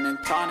on a gin and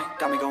tonic,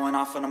 got me going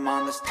off when I'm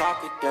on this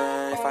topic,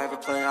 yeah. If I ever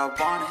play, I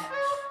want it.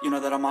 You know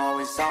that I'm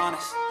always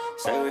honest.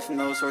 Stay away from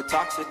those who are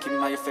toxic. Keep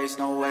them out your face,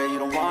 no way, you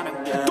don't want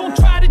them, yeah. Don't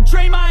try to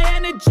drain my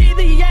energy,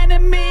 the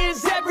enemy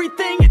is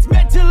everything. It's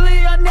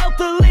mentally,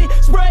 unhealthily,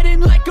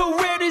 spreading like a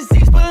rare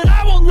disease. But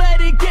I won't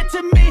let it get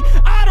to me,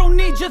 I don't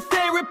need your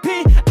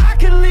therapy. I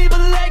can leave a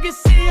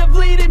legacy of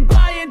leading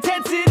by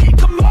intensity.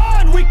 Come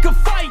on, we can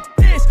fight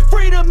this,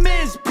 freedom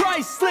is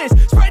priceless.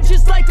 Spread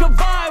just like a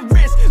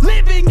virus,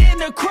 living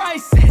in a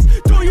crisis.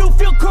 Do you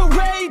feel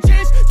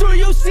courageous? Do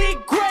you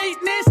seek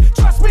greatness?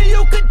 Trust me,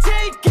 you can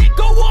take it,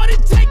 go on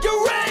and take your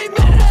aim,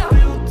 yeah.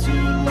 Built to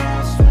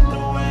last with the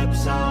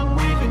webs I'm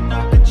weaving.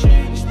 I could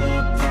change the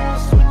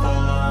past with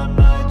all I'm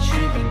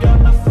achieving.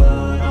 Got my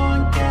foot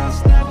on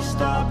gas, never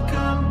stop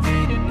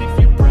competing. If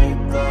you break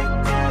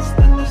like glass,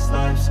 then this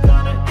life's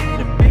gonna eat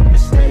 'em. Make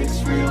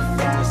mistakes real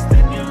fast,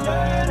 then you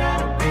learn how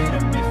to beat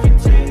 'em. If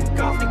you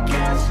take off the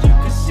gas, you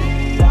can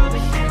see all the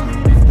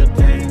healing. If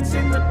the pain's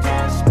in the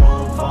past,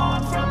 move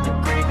on from the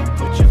grieving.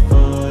 Put your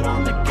foot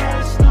on the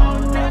gas, no,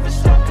 never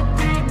stop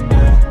competing,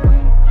 yeah.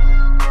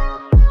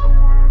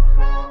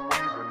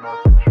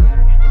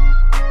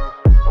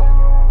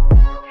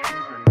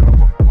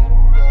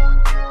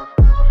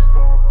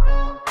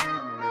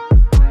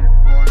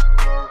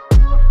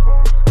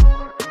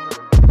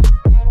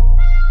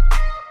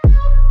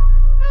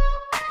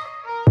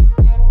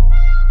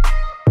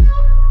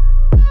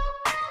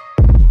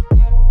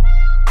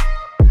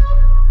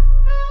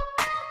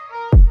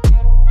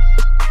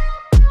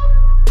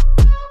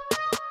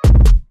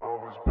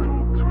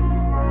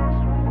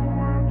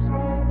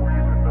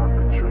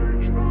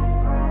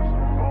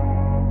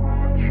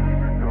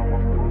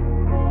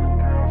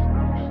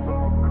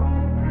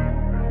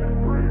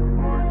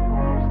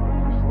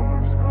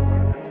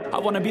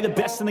 I wanna be the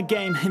best in the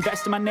game,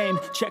 invest in my name.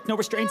 Check no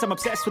restraints, I'm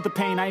obsessed with the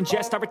pain. I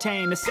ingest, I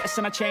retain, assess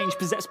and I change.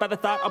 Possessed by the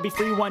thought I'll be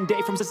free one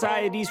day from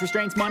society's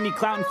restraints. Money,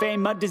 clout and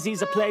fame, mud,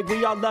 disease, a plague.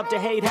 We all love to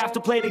hate, have to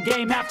play the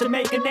game, have to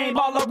make a name.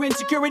 All our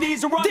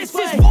insecurities are on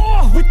display. This is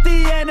war with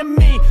the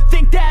enemy,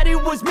 think that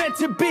it was meant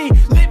to be.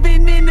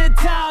 Living in a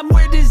time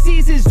where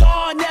disease is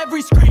on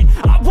every screen.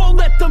 I won't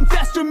let them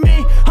fester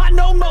me, I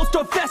know most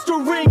are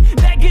festering.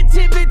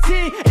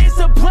 Negativity is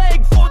a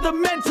plague for the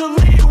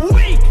mentally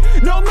weak.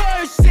 No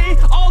mercy,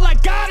 all I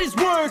got is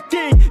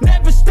working.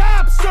 Never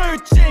stop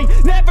searching,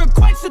 never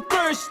quite so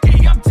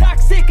thirsty. I'm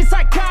toxic and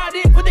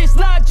psychotic, with this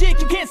logic,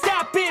 you can't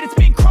stop it. It's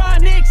been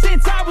chronic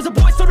since I was a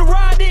boy, so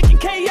neurotic and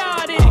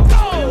chaotic.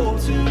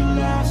 Built to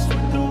last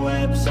with the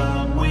webs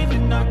I'm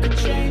weaving. I could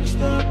change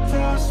the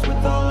past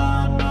with all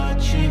I'm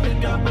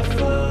achieving. Got my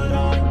foot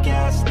on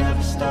gas,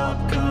 never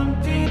stop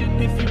competing.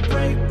 If you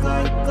break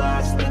like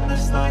glass, then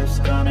this life's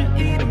gonna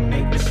eat 'em.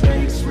 Make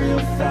mistakes real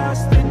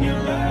fast, then you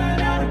learn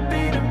how to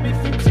beat 'em. If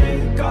you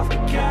take off the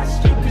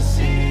cast, you can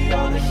see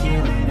all the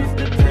healing. If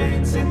the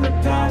pain's in the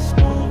past,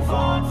 move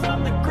on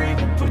from the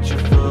grieving. Put your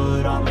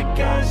foot on the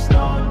gas,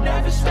 no,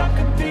 never stop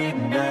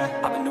competing, yeah.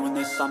 I've been doing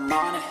this, I'm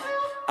on it.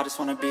 I just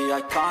wanna be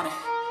iconic.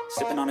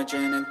 Sipping on a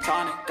gin and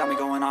tonic, got me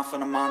going off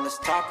when I'm on this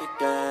topic,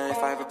 yeah.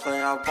 If I ever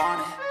play, I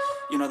want it.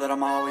 You know that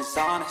I'm always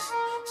honest.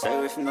 Stay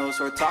away from those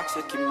who are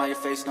toxic. Keep them out your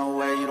face, no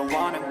way, you don't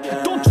want them,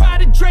 yeah. Don't try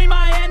to drain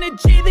my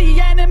energy, the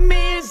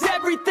enemy is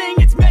everything.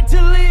 It's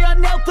mentally,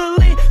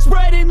 unhealthily,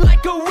 spreading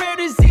like a rare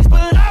disease.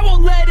 But I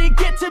won't let it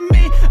get to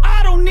me,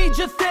 I don't need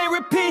your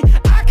therapy.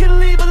 I can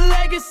leave a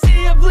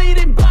legacy of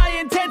leading by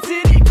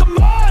intensity. Come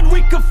on,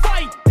 we can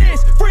fight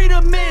this,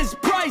 freedom is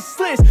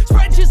priceless.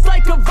 Spread just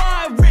like a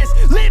virus,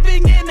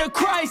 living in a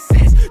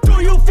crisis.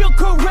 Do you feel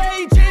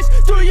courageous?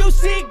 Do you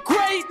seek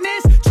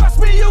greatness? Trust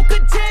me, you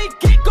can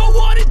take it, go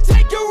on and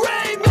take your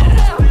aim,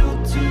 yeah.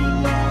 Built to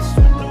last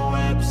with the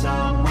webs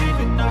I'm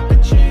weaving. I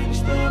could change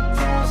the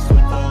past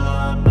with all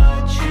I'm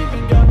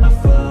achieving. Got my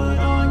foot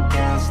on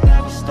gas,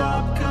 never stop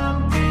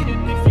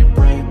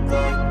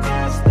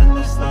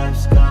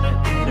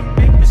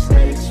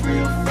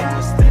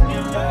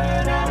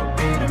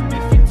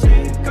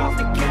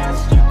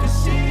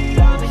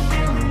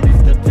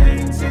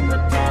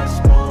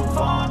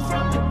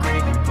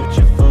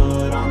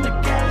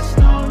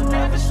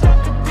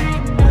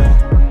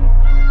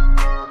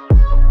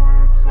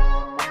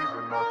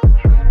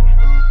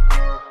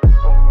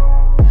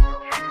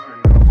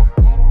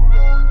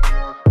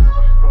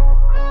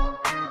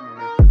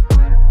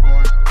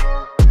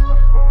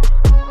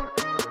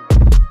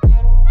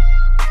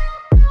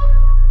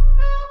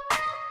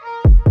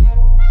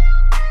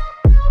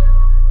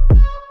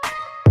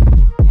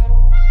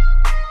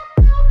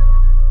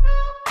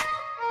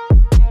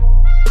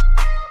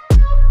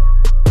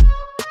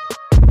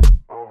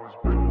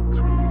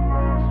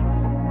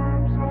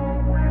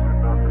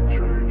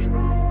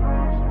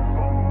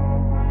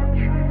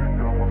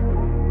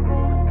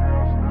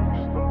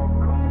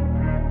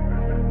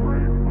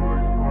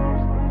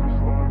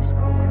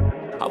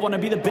wanna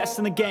be the best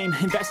in the game,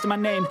 invest in my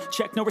name,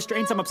 check no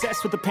restraints, I'm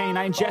obsessed with the pain.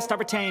 I ingest, I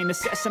retain,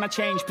 assess and I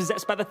change,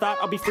 possessed by the thought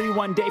I'll be free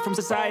one day from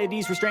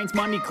society's restraints,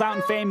 money, clout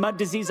and fame, mud,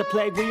 disease, a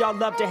plague. We all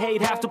love to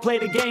hate, have to play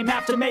the game,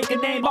 have to make a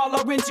name. All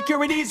our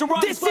insecurities are on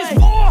display. This is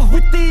war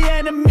with the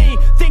enemy,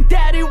 think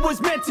that it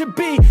was meant to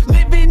be.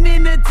 Living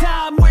in a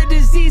time where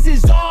disease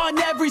is on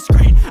every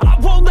screen. I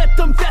won't let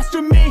them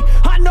fester me,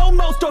 I know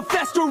most are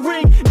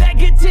festering.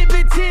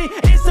 Negativity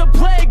is a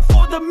plague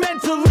for the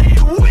mentally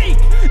weak.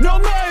 No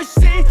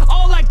mercy,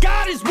 all I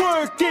got is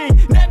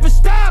working. Never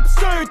stop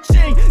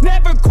searching,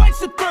 never quench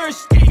the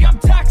thirsty. I'm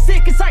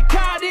toxic and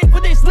psychotic,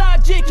 with this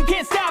logic you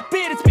can't stop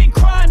it. It's been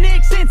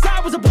chronic since I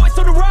was a boy,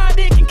 so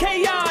neurotic and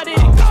chaotic.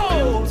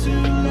 Built to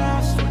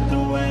last with the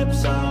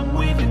webs I'm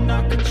weaving.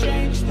 I could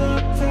change the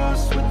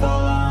past with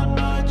all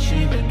I'm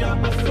achieving.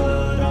 Got my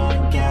foot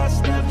on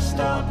gas, never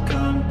stop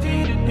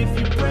competing. If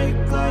you break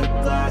like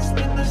glass,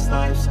 then this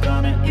life's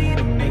gonna eat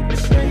 'em. Make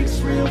mistakes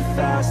real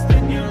fast,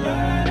 then you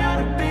learn how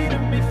to beat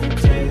 'em. If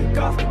you take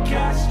off the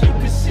cast, you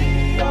can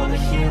see all the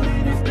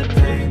healing. If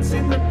the pain's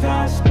in the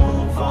past,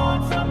 move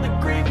on from the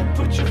grieving.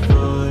 Put your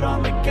foot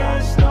on the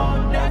gas,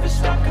 no, never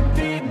stop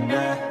competing,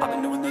 yeah. I've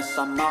been doing this,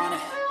 I'm on it.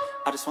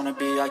 I just wanna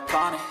be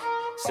iconic.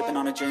 Sipping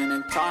on a gin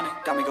and tonic,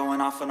 got me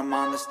going off when I'm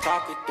on this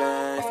topic,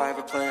 yeah. If I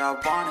ever play, I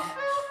want it.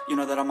 You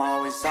know that I'm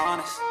always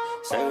honest.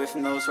 Stay away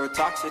from those who are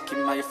toxic. Keep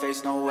them out your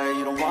face, no way,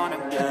 you don't want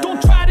them, yeah.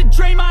 Don't try to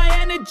drain my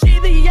energy.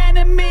 The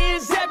enemy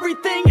is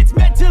everything. It's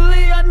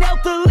mentally,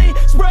 unhealthily,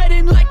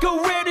 spreading like a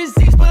rare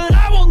disease. But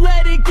I won't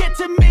let it get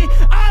to me.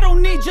 I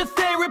don't need your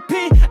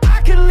therapy.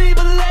 I can leave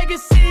a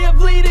legacy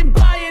of leading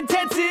by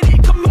intensity.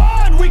 Come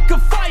on, we can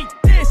fight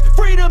this.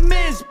 Freedom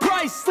is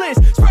priceless.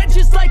 Spread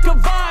just like a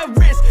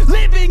virus.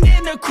 Living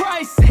in a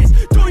crisis.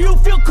 Do you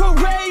feel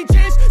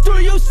courageous?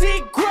 Do you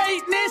seek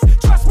greatness?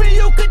 Trust me,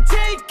 you can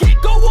take it.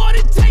 Go on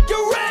and take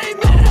your aim,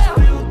 yeah.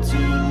 Built to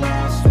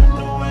last with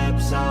the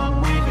webs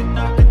I'm weaving.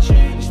 I could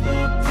change the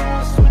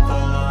past with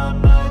all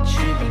I'm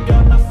achieving.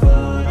 Got my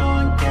foot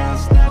on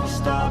gas, never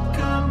stop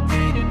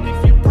competing.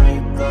 If you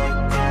break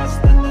like glass,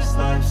 then this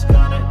life's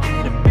gonna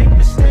eat 'em. Make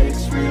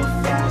mistakes real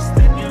fast,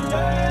 then you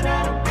learn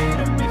how to beat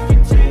 'em. If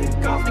you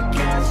take off the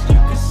cast, you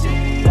can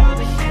see all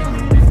the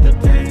healing. If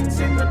the pain's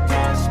in the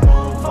past,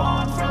 move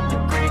on from the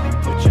grieving.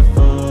 Put your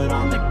foot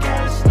on the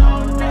gas,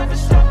 no, never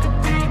stop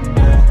competing,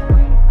 yeah.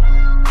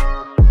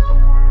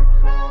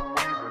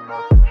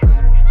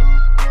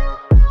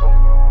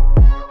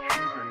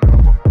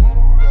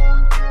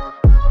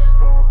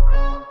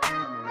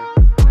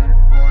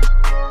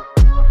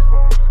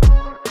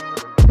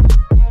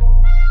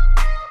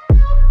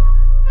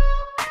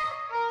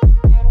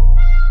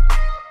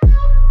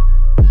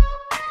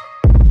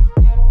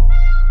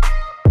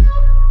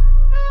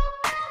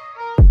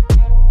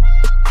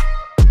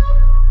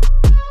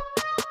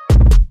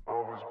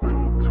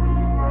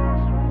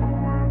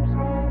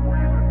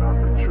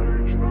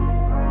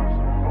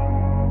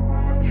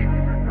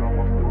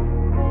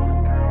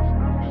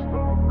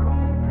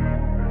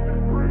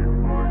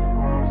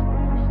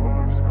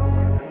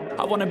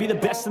 I wanna be the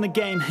best in the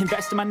game,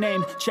 invest in my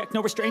name, check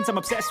no restraints, I'm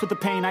obsessed with the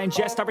pain. I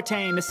ingest, I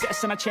retain,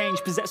 assess and I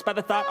change, possessed by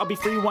the thought I'll be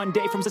free one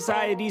day from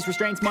society's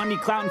restraints, money,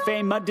 clout and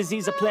fame, mud,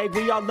 disease, a plague.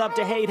 We all love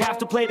to hate, have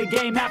to play the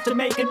game, have to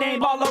make a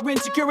name. All our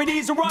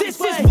insecurities are on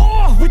display. This is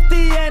war with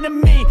the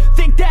enemy,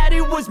 think that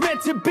it was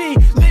meant to be.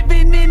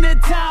 Living in a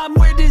time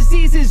where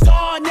disease is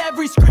on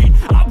every screen.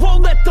 I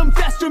won't let them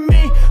fester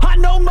me, I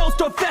know most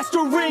are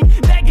festering.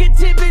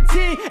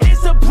 Negativity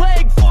is a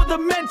plague for the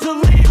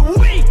mentally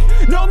weak.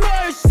 No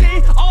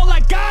mercy, all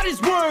I got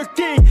is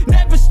working.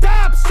 Never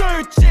stop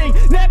searching,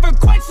 never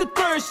quench the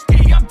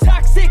thirsty. I'm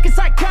toxic and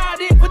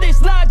psychotic, with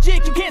this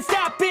logic you can't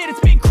stop it. It's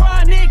been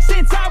chronic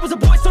since I was a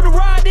boy, so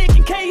neurotic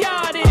and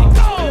chaotic.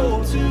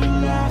 Built to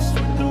last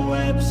with the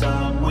webs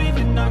I'm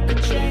weaving. I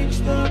could change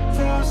the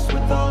past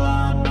with all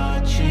I'm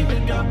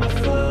achieving. Got my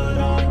foot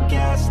on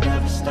gas,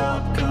 never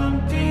stop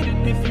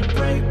competing. If you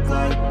break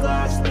like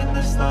glass, then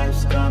this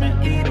life's gonna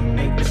eat 'em.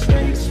 Make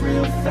mistakes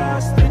real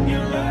fast, then you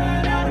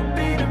learn how to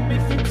beat 'em.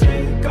 If you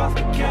take off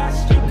the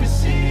cast, you can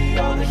see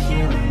all the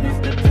healing.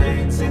 If the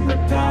pain's in the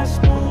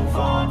past, move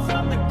on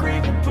from the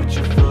grieving. Put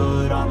your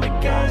foot on the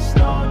gas,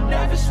 no,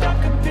 never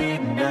stop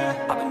competing,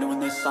 yeah. I've been doing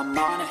this, I'm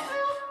on it.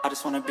 I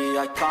just wanna be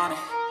iconic.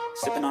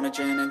 Sipping on a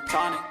gin and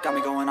tonic, got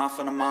me going off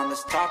when I'm on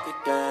this topic,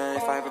 yeah.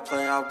 If I ever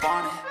play, I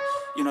want it.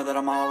 You know that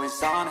I'm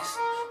always honest.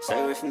 Stay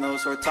away from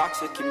those who are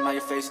toxic. Keep them out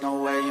your face, no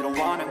way, you don't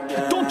want them,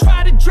 yeah. Don't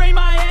try to drain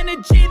my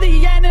energy.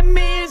 The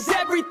enemy is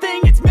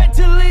everything. It's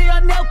mentally,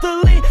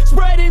 unhealthily,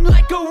 spreading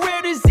like a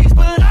rare disease.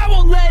 But I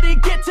won't let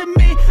it get to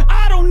me.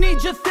 I don't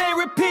need your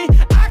therapy.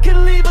 I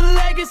can leave a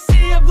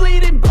legacy of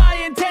leading by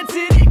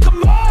intensity.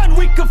 Come on,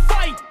 we can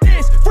fight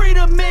this.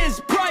 Freedom is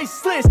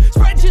priceless.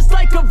 Spread just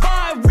like a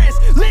virus.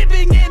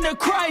 Living in a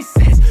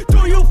crisis.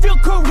 Do you feel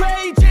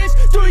courageous?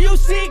 Do you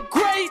seek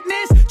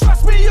greatness?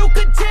 Trust me, you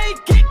can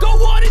take it. Go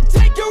on and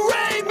take your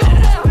aim,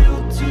 yeah.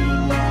 Built to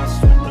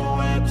last with the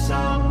webs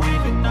I'm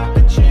weaving. I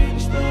could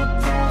change the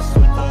past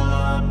with all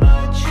I'm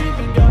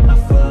achieving. Got my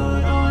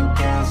foot on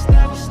gas,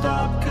 never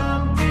stop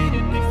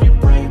competing. If you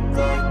break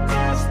like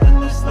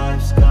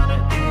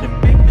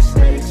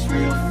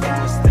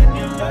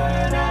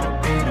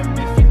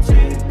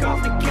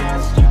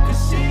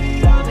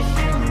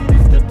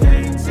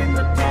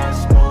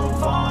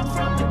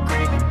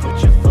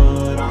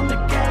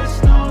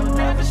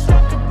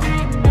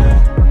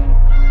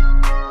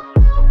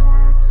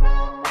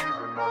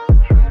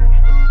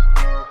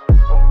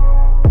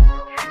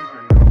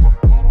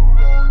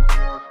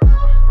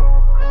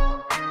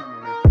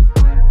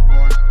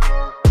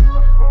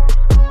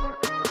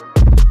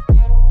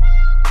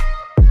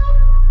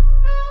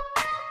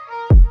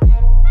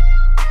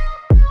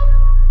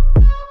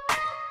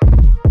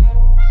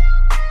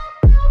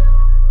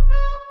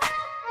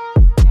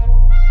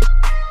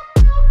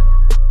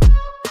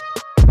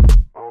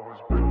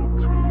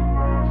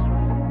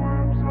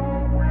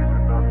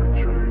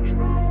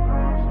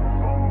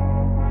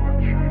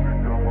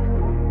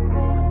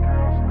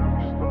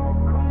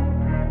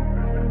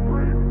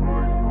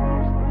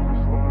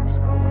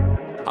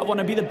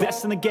wanna be the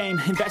best in the game,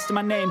 invest in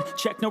my name,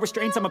 check no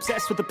restraints, I'm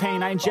obsessed with the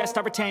pain. I ingest, I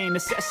retain,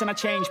 assess and I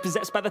change,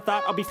 possessed by the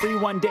thought I'll be free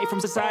one day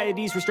from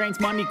society's restraints.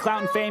 Money,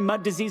 clout and fame,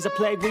 mud, disease, a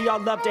plague. We all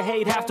love to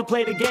hate, have to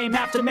play the game,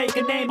 have to make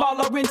a name. All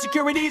our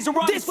insecurities are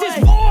on display. This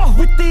is war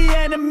with the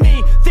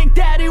enemy, think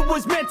that it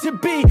was meant to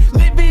be.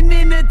 Living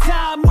in a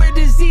time where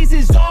disease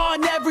is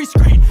on every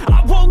screen.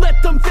 I won't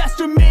let them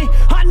fester me,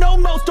 I know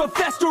most are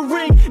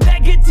festering.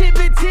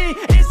 Negativity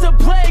is a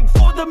plague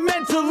for the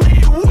mentally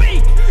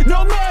weak.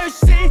 No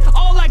mercy,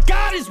 all I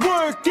got is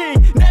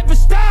working. Never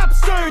stop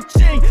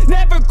searching,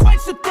 never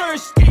quite so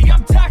thirsty.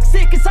 I'm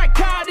toxic and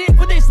psychotic,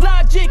 with this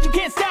logic, you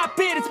can't stop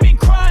it. It's been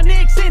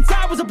chronic since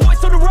I was a boy,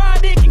 so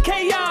neurotic and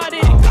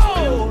chaotic.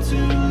 Built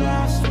to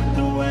last with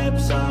the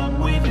webs I'm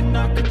weaving.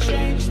 I could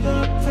change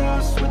the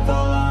past with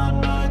all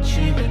I'm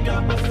achieving.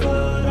 Got my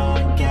foot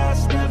on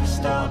gas, never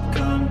stop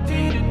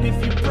competing.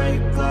 If you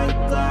break like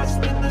glass,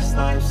 then this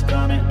life's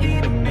gonna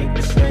eat 'em. Make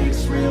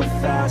mistakes real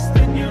fast,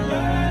 then you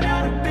learn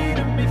how to beat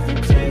 'em. If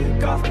you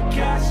take off the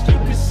cast, you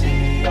can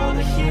see all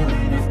the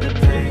healing. If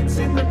the pain's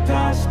in the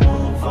past,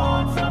 move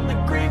on from the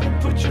grieving.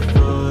 Put your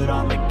foot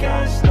on the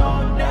gas,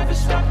 no, never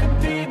stop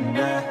competing,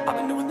 yeah. I've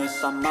been doing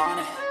this, I'm on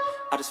it.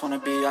 I just wanna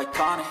be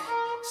iconic.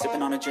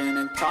 Sipping on a gin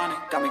and tonic,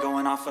 got me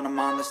going off when I'm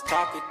on this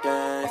topic,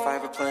 yeah. If I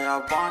ever play, I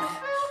want it.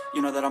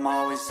 You know that I'm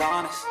always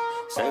honest.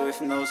 Stay away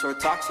from those who are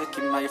toxic.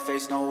 Keep them out your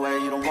face, no way,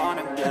 you don't want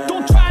it, yeah.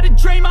 Don't try to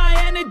drain my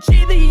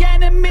energy. The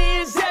enemy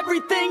is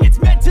everything. It's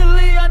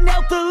mentally,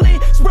 unhealthily,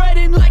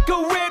 spreading like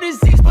a rare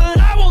disease. But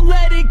I won't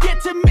let it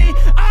get to me.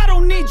 I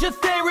don't need your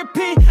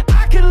therapy.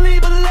 I can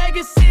leave a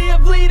legacy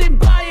of leading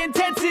by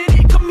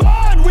intensity. Come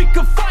on, we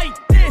can fight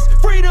this.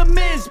 Freedom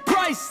is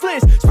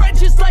priceless. Spread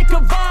just like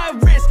a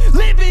virus.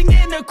 Living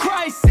in a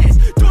crisis.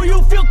 Do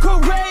you feel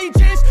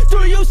courageous? Do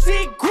you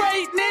seek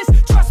greatness?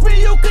 Trust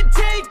me, you can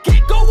take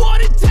it. Go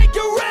on and take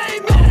your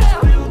aim.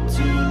 Built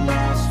to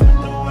last with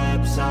the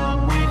webs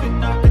I'm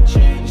weaving. I could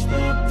change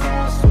the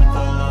past with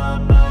all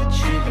I'm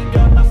achieving.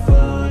 Got my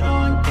foot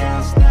on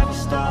gas, never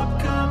stop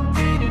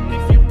competing.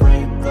 If you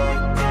break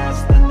like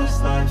glass, then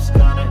this life's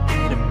gonna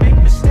eat 'em. Make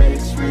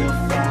mistakes real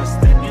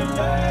fast, then you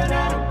learn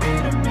how to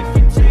beat 'em. If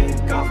you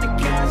take off the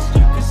cast,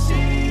 you can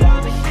see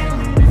all the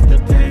healing. If the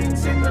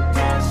pain's in the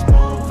past,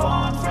 move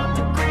on from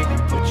the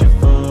grieving. Put your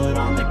foot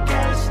on the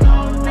gas,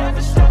 no,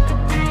 never stop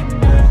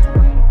competing, yeah.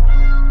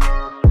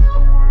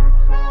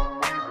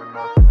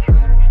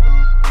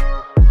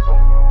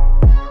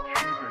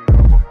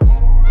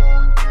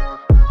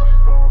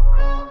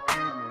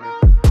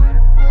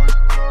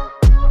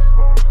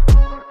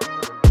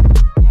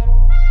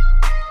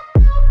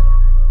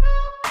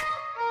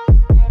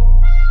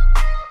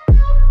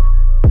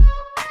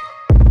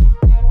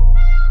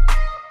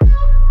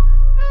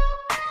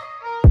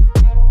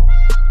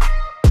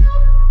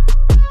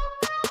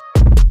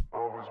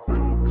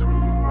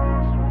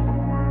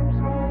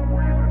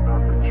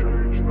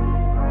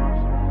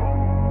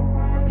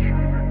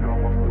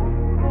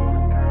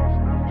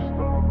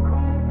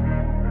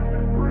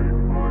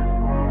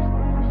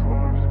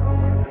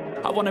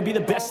 I wanna be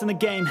the best in the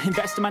game,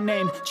 invest in my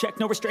name, check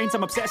no restraints,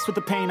 I'm obsessed with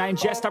the pain. I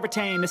ingest, I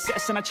retain,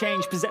 assess and I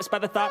change, possessed by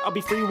the thought I'll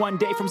be free one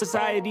day from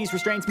society's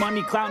restraints.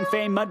 Money, clout and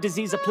fame, mud,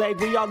 disease, a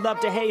plague. We all love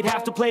to hate,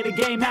 have to play the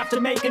game, have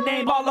to make a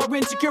name. All our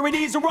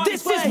insecurities are on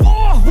display. This is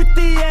war with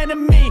the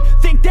enemy,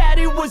 think that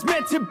it was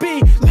meant to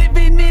be.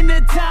 Living in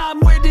a time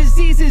where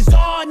disease is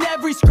on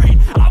every screen.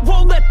 I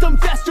won't let them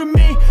fester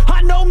me,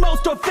 I know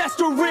most are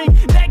festering.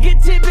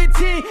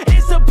 Negativity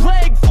is a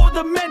plague for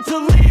the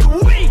mentally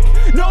weak.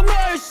 No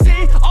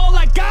mercy, all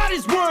I got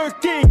is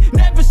working.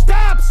 Never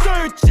stop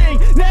searching,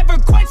 never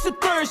quite so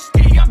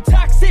thirsty. I'm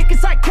toxic and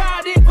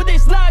psychotic, with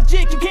this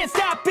logic, you can't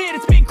stop it.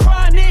 It's been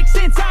chronic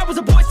since I was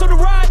a boy, so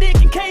neurotic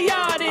and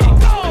chaotic.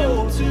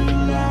 Built to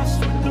last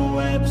with the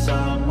webs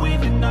I'm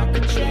weaving. I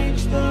could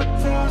change the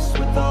past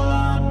with all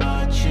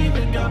I'm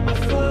achieving. Got my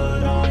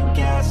foot on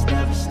gas,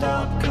 never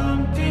stop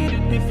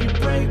competing. If you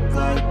break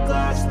like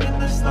glass, then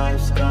this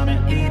life's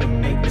gonna eat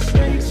 'em. Make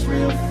mistakes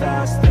real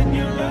fast, then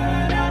you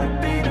learn how to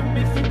beat 'em.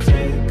 If you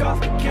take off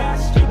the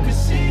cast, you can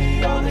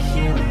see all the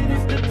healing.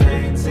 If the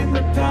pain's in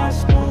the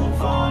past,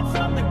 move on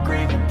from the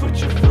grieving. Put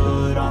your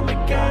foot on the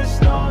gas,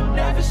 no,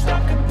 never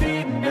stop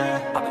competing, yeah.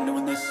 I've been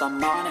doing this,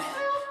 I'm on it.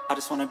 I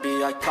just wanna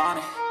be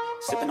iconic.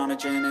 Sipping on a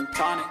gin and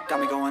tonic,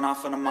 got me going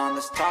off when I'm on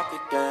this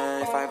topic,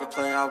 yeah. If I ever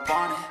play, I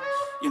want it.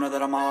 You know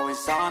that I'm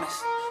always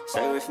honest.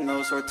 Stay away from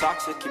those who are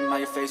toxic. Keep them out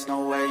your face,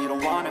 no way, you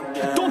don't want it,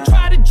 yeah. Don't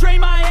try to drain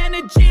my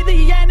energy.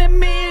 The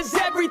enemy is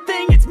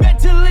everything. It's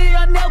mentally,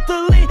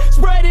 unhealthily,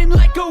 spreading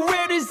like a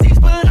rare disease.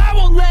 But I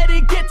won't let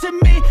it get to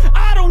me.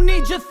 I don't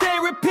need your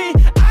therapy.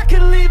 I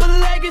can leave a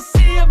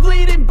legacy of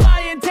leading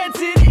by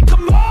intensity.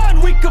 Come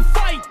on, we can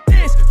fight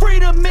this.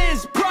 Freedom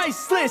is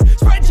priceless.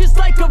 Spread just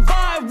like a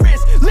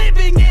virus.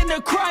 Living in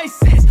a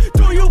crisis.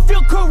 Do you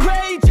feel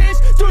courageous?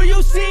 Do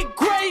you seek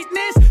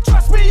greatness?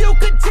 Trust me, you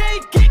can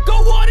take it. Go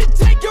on and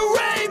take your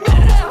aim.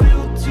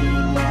 Built to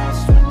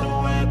last with the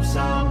webs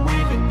I'm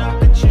weaving. I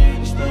could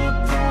change the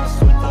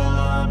past with all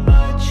I'm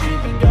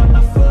achieving. Got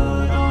my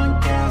foot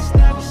on gas,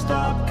 never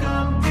stop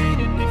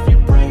competing. If you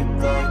break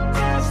like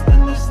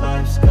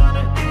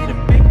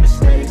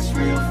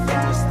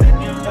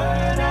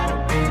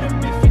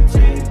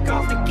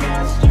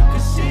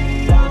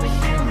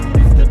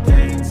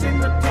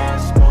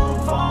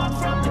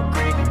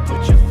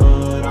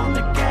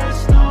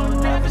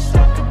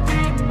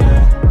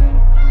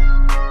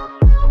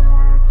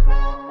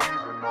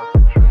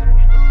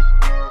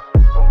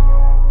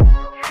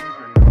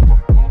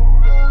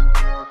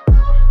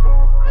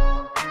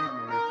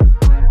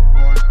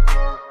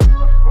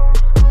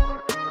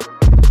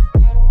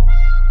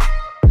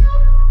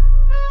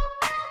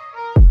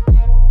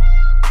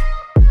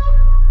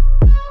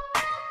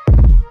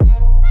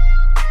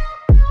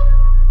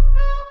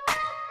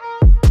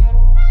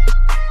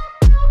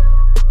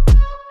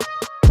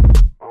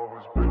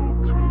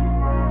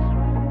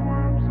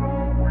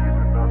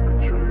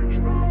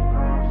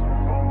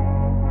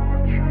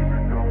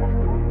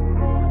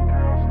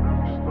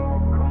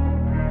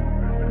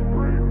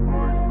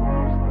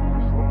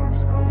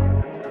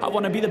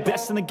wanna be the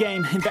best in the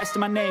game, invest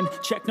in my name,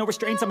 check no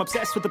restraints, I'm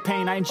obsessed with the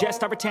pain. I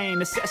ingest, I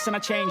retain, assess and I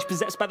change,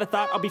 possessed by the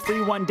thought I'll be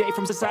free one day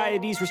from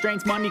society's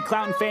restraints, money,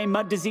 clout and fame,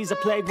 mud, disease, a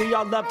plague. We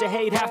all love to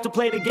hate, have to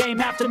play the game,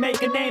 have to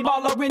make a name.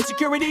 All our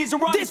insecurities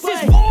are on display.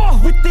 This is war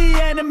with the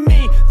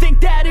enemy,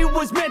 think that it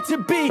was meant to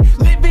be.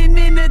 Living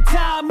in a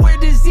time where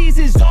disease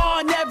is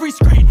on every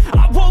screen.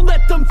 I won't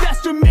let them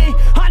fester me,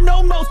 I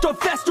know most are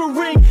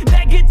festering.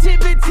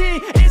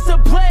 Negativity is a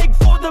plague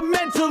for the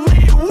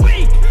mentally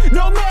weak.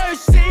 No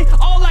mercy,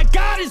 all I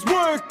got is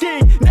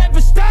working.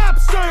 Never stop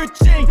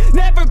searching,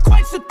 never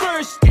quite so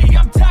thirsty.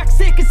 I'm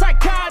toxic and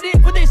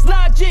psychotic with this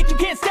logic, you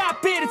can't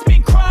stop it. It's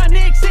been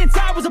chronic since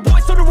I was a boy,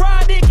 so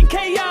neurotic and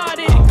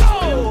chaotic.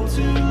 Built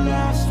to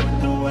last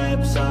with the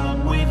webs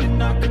I'm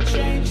weaving. I could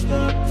change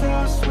the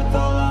past with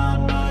all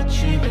I'm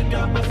achieving.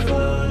 Got my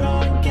foot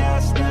on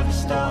gas, never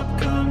stop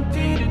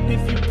competing.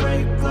 If you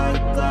break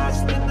like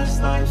glass, then this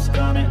life's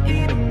gonna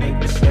eat 'em. Make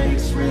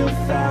mistakes real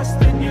fast,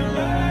 then you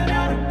learn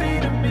how to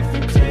beat 'em. If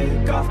you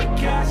take off the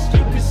cast, you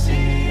can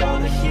see all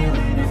the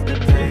healing. If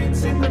the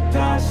pain's in the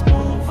past,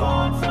 move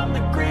on from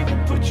the grieving.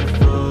 Put your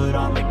foot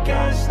on the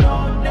gas,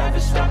 no, never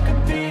stop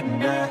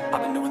competing, yeah.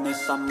 I've been doing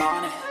this, I'm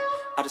on it.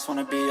 I just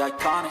wanna be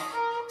iconic.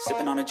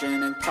 Sipping on a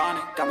gin and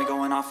tonic, got me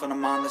going off when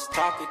I'm on this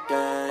topic,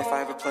 yeah. If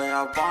I ever play,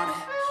 I want it.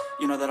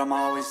 You know that I'm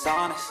always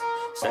honest.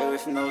 Stay away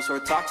from those who are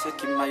toxic.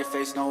 Keep them out your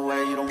face, no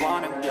way, you don't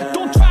want them, yeah.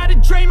 Don't try to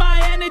drain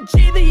my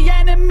energy. The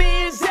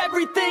enemy is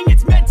everything.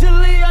 It's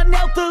mentally,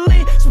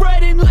 unhealthily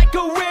spreading like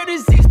a rare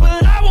disease,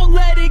 but I won't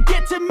let it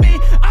get to me.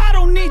 I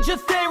don't need your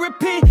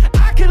therapy.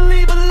 I can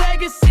leave a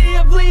legacy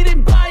of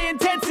leading by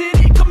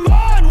intensity. Come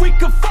on, we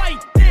can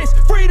fight this.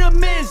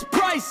 Freedom is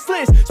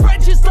priceless.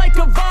 Spread just like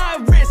a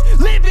virus.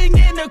 Living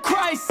in a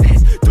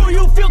crisis. Do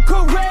you feel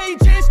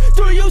courageous?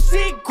 Do you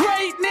seek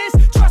greatness?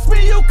 Trust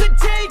me, you can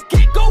take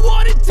it. Go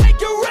on and take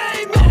your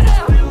aim.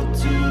 Built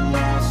to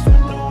last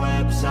with the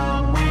webs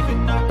I'm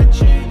weaving. I could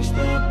change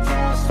the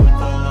past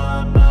with all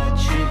I'm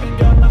achieving.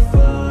 Got my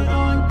foot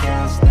on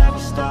gas, never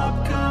stop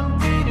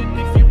competing.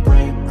 If you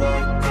break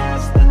like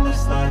glass, then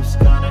this life's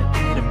gonna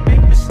eat 'em.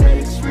 Make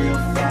mistakes real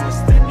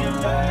fast, then you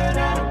learn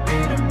how to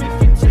beat 'em. If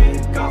you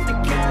take off the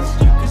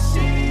cast, you can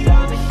see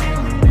all the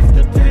healing. If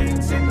the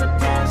pain's in the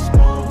past,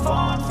 move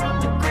on from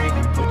the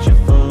grieving. Put your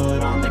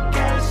foot on the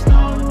gas,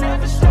 no,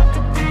 never stop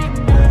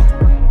competing, yeah.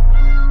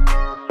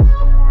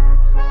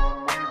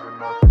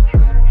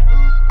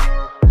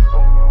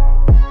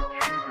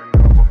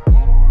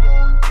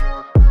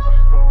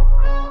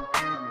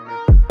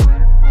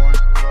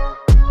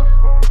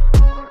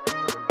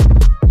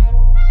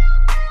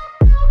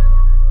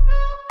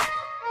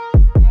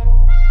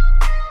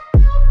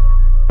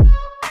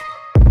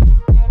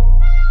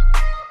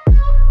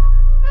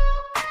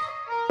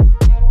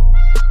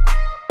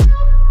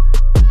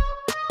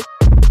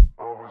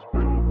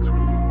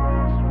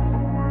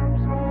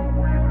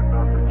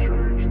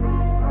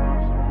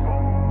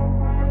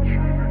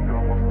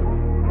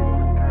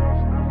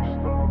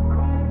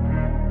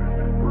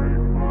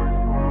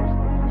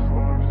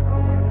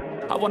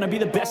 I wanna be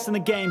the best in the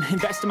game,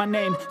 invest in my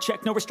name,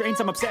 check no restraints,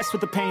 I'm obsessed with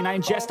the pain. I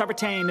ingest, I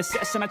retain,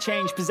 assess and I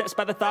change, possessed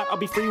by the thought I'll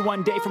be free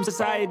one day from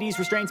society's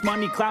restraints,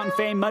 money, clout and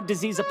fame, mud,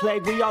 disease, a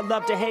plague. We all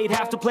love to hate,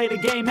 have to play the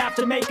game, have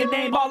to make a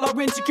name. All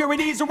our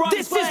insecurities are on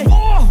display. This is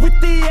war with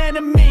the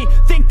enemy,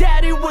 think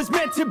that it was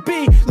meant to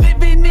be.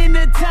 Living in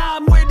a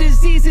time where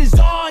disease is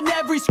on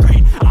every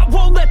screen. I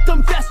won't let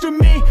them fester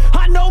me,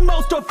 I know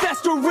most are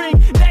festering.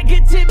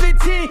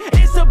 Negativity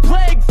is a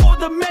plague for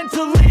the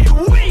mentally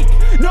weak.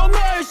 No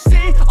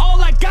mercy,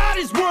 all I got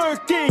is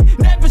working.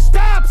 Never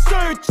stop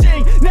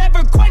searching,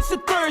 never quite so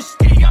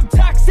thirsty. I'm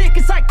toxic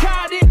and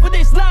psychotic with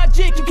this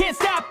logic, you can't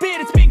stop it.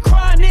 It's been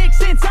chronic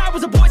since I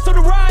was a boy, so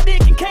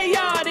neurotic and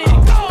chaotic.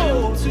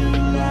 Built to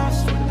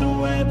last with the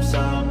webs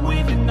I'm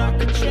weaving. I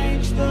could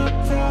change the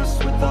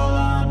past with all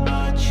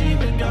I'm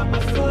achieving. Got my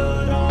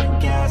foot on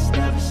gas,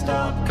 never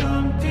stop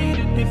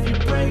competing. If you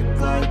break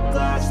like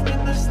glass,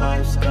 then this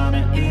life's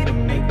gonna eat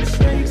 'em. Make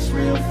mistakes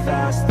real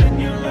fast, then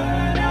you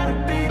learn how to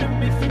beat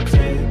 'em. If you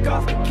take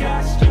off the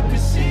cast, you can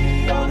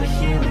see all the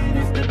healing.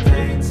 If the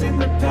pain's in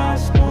the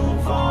past,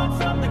 move on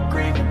from the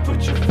grieving.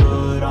 Put your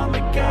foot on the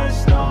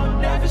gas, no,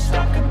 never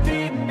stop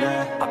competing,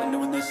 yeah. I've been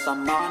doing this,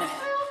 I'm on it.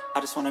 I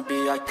just wanna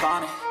be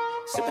iconic.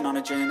 Sipping on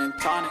a gin and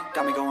tonic,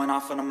 got me going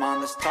off when I'm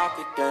on this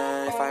topic,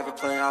 yeah. If I ever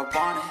play, I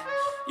want it.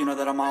 You know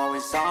that I'm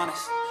always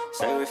honest.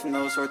 Stay away from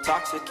those who are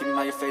toxic. Keep them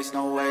out your face,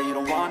 no way, you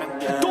don't want them,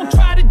 yeah. Don't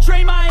try to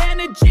drain my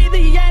energy.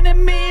 The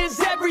enemy is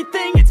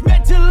everything. It's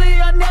mentally,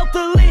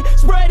 unhealthily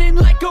spreading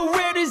like a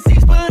rare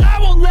disease, but I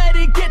won't let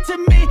it get to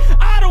me.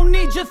 I don't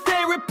need your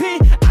therapy.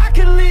 I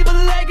can leave a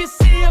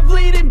legacy of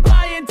leading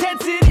by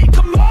intensity.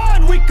 Come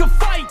on, we can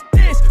fight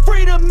this.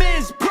 Freedom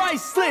is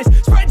priceless.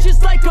 Spread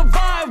just like a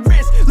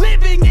virus.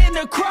 Living in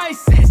a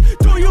crisis.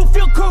 Do you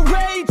feel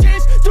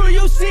courageous? Do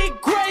you seek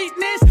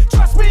greatness?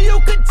 Trust me, you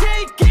can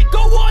take it.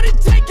 Go on and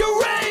take your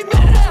aim.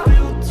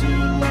 Built to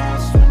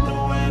last with the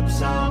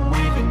webs I'm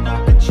weaving.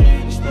 I could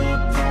change the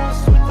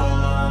past with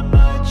all I'm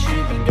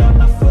achieving. Got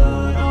my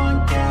foot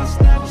on gas,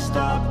 never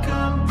stop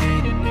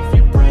competing. If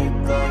you break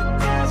like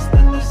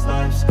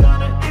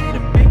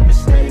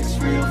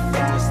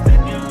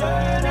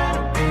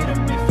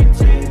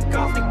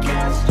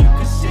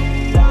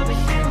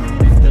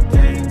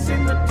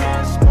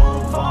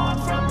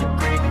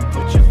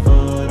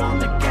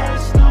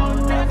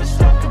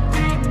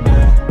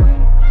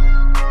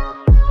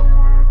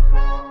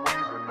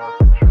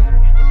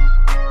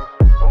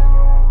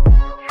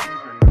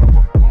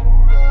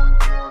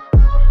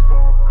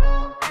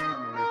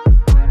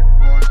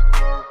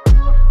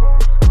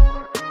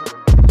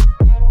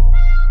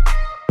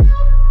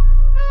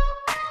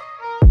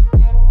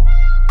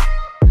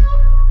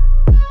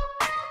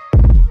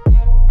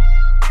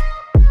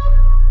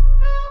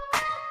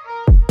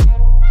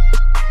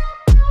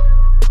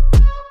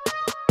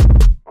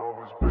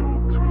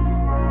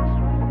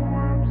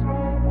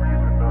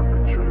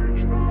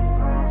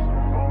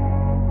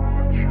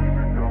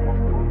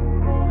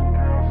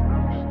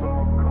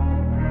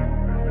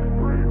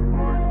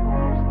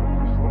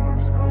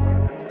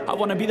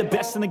wanna be the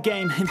best in the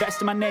game,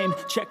 invest in my name,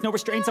 check no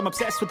restraints, I'm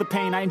obsessed with the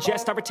pain. I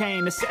ingest, I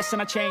retain, assess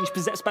and I change,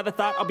 possessed by the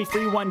thought I'll be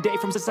free one day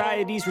from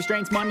society's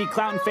restraints, money,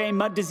 clout and fame,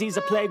 mud, disease,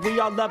 a plague. We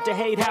all love to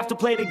hate, have to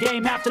play the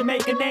game, have to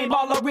make a name.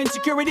 All our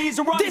insecurities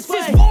are on display.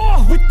 This is war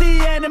with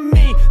the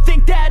enemy,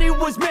 think that it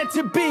was meant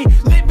to be.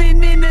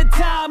 Living in a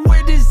time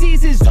where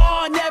disease is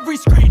on every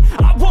screen.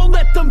 I won't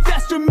let them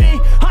fester me,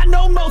 I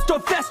know most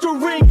are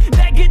festering.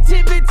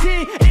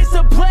 Negativity is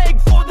a plague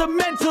for the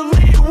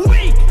mentally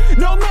weak.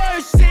 No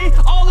mercy,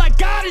 all I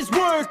got is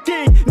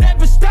working.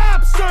 Never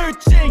stop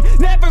searching,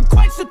 never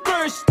quite so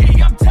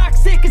thirsty. I'm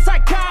toxic and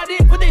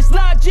psychotic, with this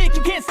logic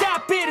you can't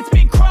stop it. It's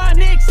been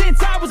chronic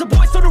since I was a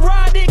boy, so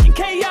neurotic and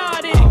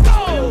chaotic.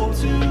 Built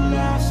to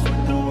last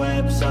with the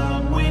webs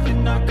I'm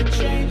weaving. I could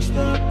change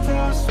the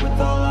past with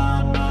all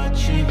I'm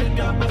achieving.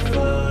 Got my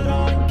foot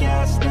on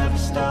gas, never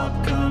stop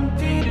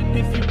competing.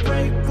 If you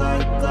break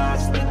like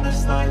glass, then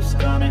this life's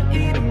gonna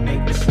eat 'em.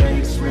 Make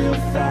mistakes real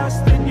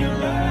fast, then you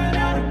learn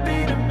how to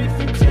beat 'em. If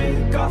you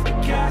take off the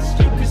cast,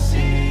 you can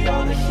see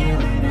all the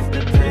healing. If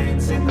the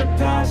pain's in the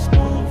past,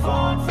 move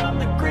on from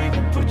the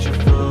grieving. Put your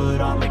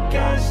foot on the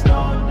gas,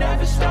 no,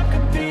 never stop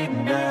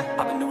competing, yeah.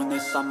 I've been doing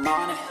this, I'm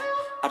on it.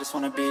 I just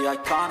wanna be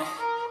iconic.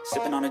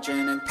 Sipping on a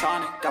gin and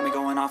tonic, got me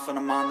going off when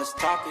I'm on this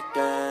topic,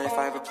 yeah. If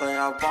I ever play,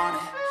 I want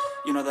it.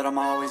 You know that I'm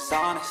always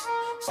honest.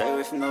 Stay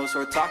away from those who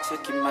are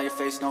toxic. Keep them out your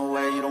face, no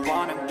way, you don't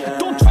want them, yeah.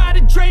 Don't try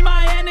to drain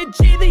my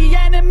energy. The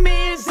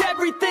enemy is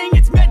everything.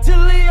 It's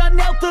mentally,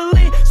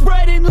 unhealthily,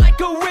 spreading like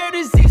a rare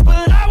disease.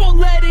 But I won't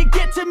let it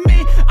get to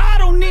me. I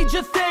don't need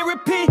your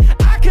therapy.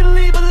 I can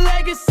leave a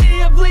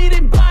legacy of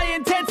leading by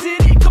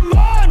intensity. Come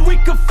on, we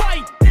can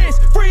fight this.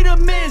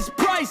 Freedom is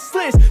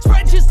priceless.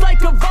 Spread just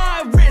like a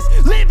virus.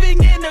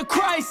 Living in a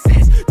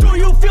crisis. Do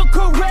you feel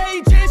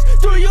courageous?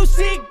 Do you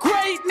seek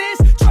greatness?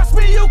 Trust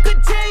me, you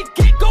can take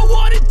it. Go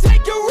on and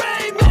take your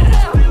aim.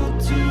 Yeah.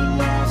 Built to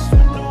last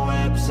with the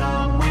webs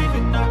I'm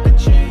weaving. I could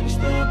change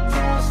the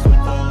past with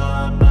all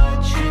I'm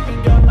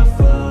achieving. Got my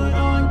foot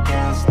on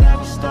gas,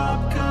 never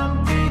stop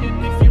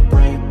competing. If you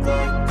break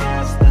like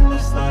glass, then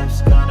this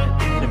life's gonna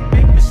eat 'em.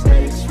 Make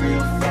mistakes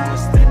real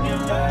fast, then you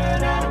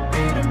learn how to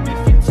beat 'em.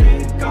 If you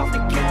take off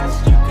the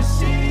cast, you can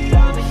see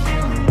all the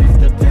healing. If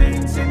the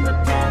pain's in the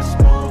past,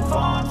 move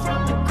on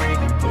from the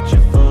grieving. Put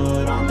your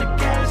foot on the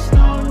gas,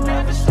 no,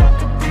 never stop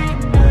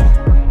competing, yeah.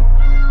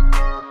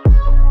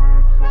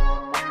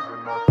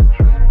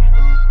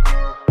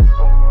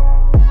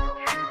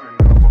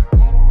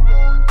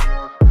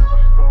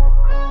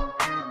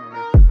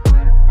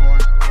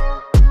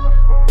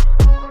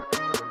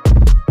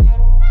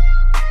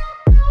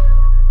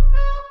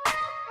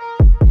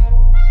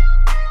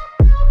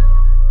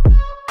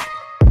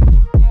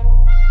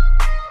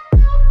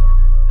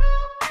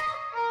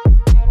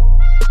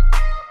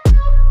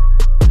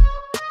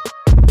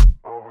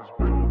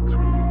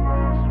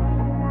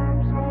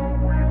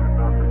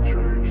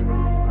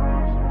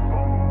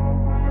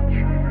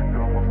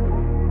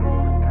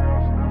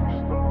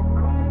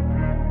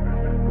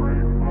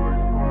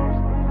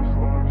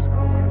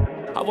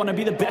 I wanna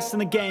be the best in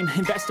the game,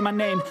 invest in my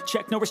name,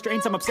 check no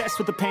restraints, I'm obsessed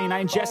with the pain.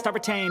 I ingest, I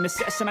retain,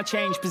 assess and I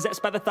change,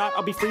 possessed by the thought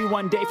I'll be free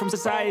one day from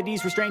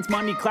society's restraints,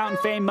 money, clout and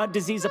fame, mud,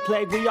 disease, a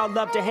plague. We all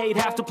love to hate,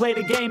 have to play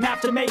the game,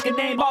 have to make a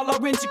name. All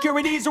our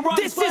insecurities are on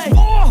display. This is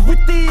war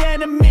with the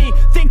enemy,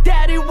 think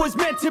that it was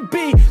meant to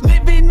be.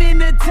 Living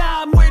in a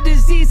time where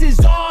disease is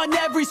on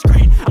every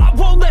screen. I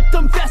won't let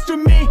them fester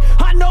me,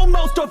 I know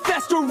most are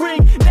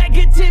festering.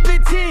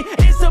 Negativity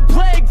is a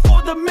plague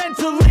for the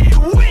mentally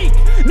weak.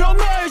 No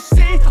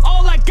mercy,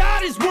 all I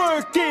got is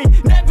working.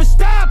 Never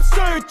stop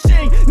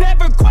searching,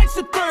 never quite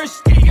so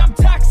thirsty. I'm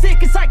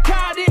toxic and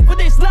psychotic, with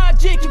this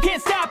logic you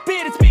can't stop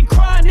it. It's been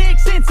chronic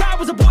since I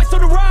was a boy, so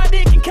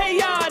neurotic and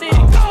chaotic.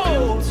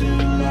 Built to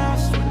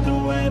last with the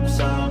webs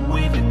I'm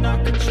weaving.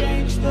 I could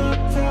change the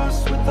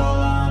past with all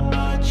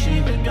I'm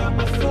achieving. Got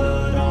my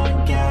foot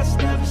on gas,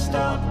 never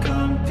stop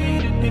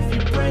competing. If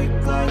you break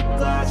like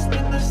glass,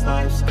 then this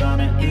life's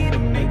gonna eat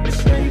 'em. Make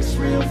mistakes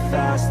real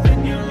fast,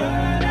 then you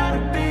learn how to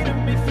beat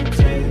 'em. If you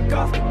take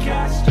off the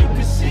cast, you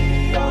can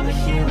see all the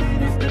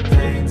healing. If the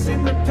pain's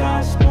in the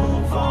past,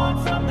 move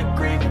on from the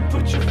grieving.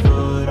 Put your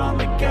foot on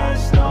the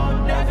gas,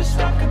 no, never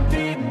stop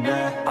competing,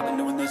 yeah. I've been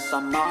doing this,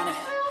 I'm on it.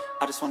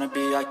 I just wanna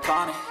be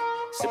iconic.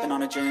 Sipping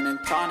on a gin and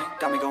tonic,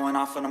 got me going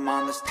off when I'm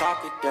on this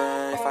topic,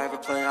 yeah. If I ever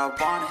play, I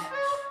want it.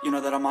 You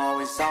know that I'm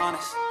always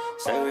honest.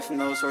 Stay away from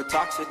those who are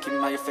toxic. Keep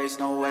them out your face,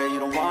 no way, you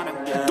don't want them,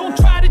 yeah. Don't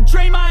try to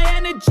drain my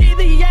energy.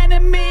 The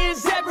enemy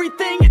is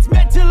everything. It's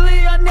mentally,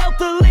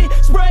 unhealthily,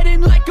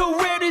 spreading like a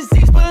rare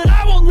disease. But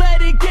I won't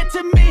let it get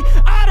to me.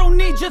 I don't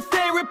need your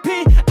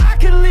therapy. I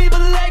can leave a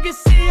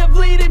legacy of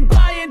leading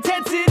by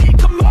intensity.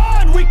 Come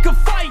on, we can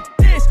fight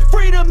this.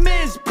 Freedom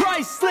is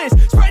priceless.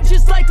 Spread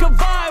just like a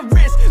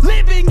virus.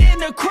 Living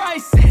in a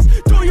crisis.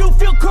 Do you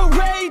feel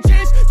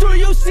courageous? Do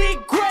you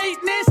seek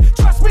greatness?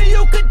 Trust me,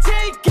 you can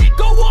take it.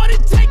 Go on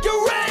and take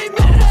your aim.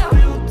 Yeah.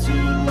 Built to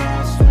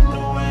last with the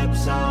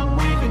webs I'm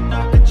weaving.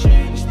 I could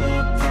change the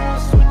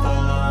past with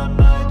all I'm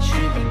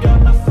achieving.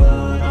 Got my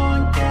foot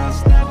on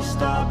gas, never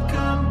stop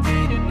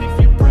competing.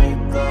 If you break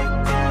like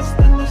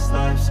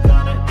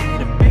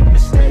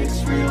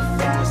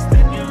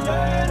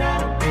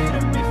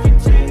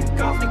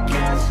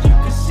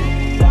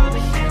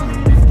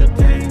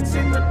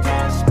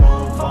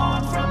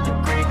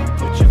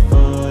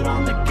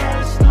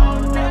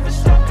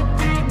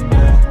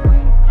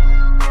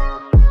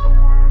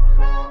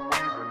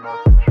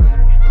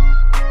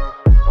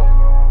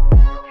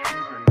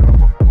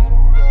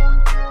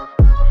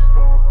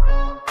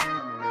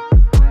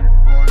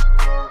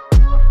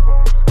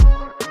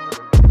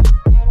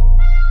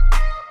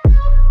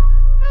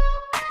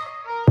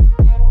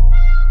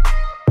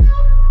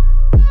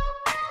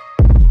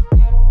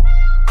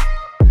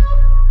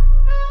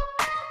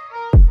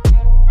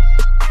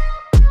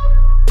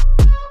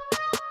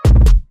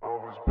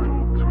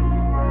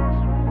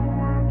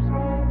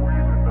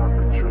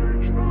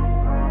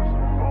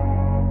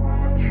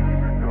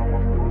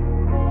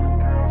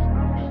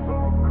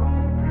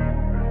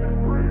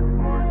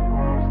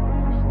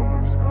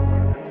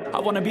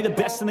wanna be the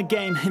best in the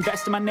game,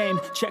 invest in my name,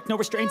 check no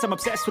restraints, I'm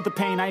obsessed with the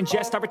pain. I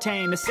ingest, I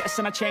retain, assess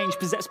and I change,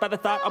 possessed by the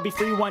thought I'll be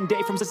free one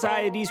day from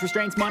society's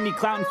restraints, money,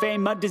 clout and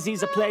fame, mud,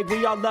 disease, a plague.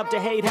 We all love to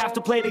hate, have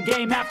to play the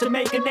game, have to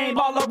make a name.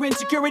 All our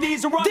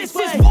insecurities are on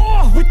display. This is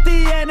war with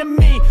the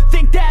enemy,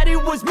 think that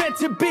it was meant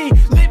to be.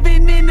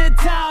 Living in a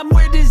time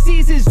where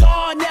disease is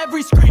on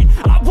every screen.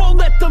 I won't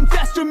let them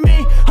fester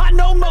me, I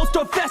know most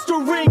are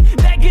festering.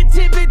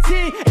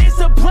 Negativity is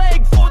a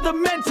plague for the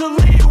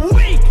mentally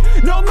weak.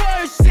 No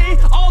mercy,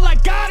 all I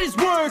got is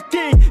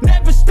working.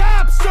 Never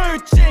stop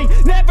searching,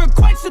 never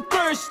quench the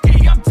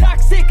thirsty. I'm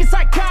toxic and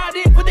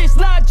psychotic, with this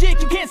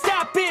logic you can't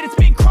stop it. It's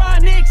been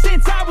chronic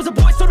since I was a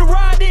boy, so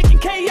neurotic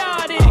and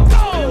chaotic.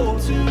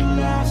 Built to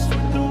last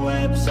with the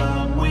webs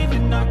I'm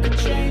weaving. I could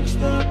change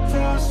the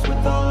past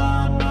with all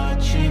I'm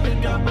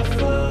achieving. Got my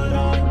foot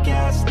on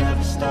gas,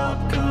 never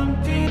stop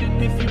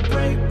competing. If you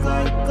break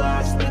like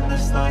glass, then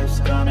this life's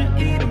gonna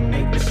eat 'em.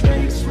 Make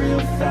mistakes real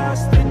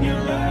fast, then you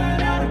learn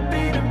how to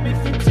beat 'em.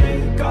 If you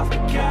take off the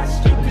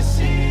cast, you can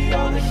see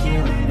all the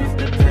healing. If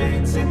the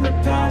pain's in the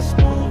past,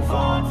 move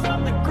on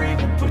from the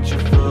grieving. Put your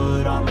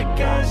foot on the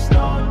gas,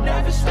 no,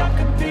 never stop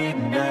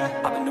competing, yeah.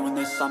 I've been doing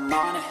this, I'm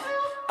on it.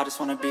 I just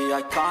wanna be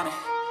iconic.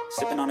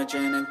 Sipping on a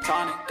gin and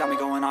tonic, got me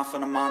going off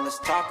when I'm on this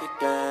topic,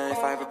 yeah.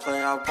 If I ever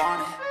play, I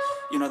want it.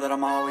 You know that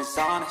I'm always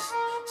honest.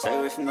 Stay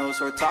away from those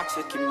who are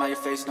toxic. Keep them out your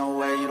face, no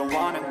way, you don't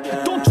want them,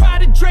 yeah. Don't try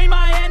to drain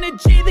my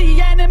energy.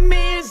 The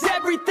enemy is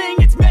everything.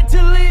 It's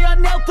mentally,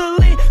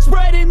 unhealthily,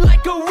 spreading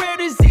like a rare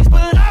disease.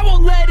 But I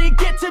won't let it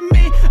get to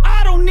me.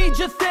 I don't need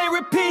your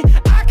therapy.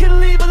 I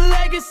can leave a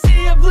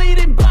legacy of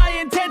leading by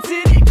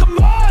intensity. Come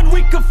on,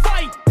 we can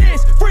fight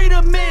this.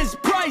 Freedom is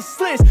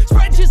priceless.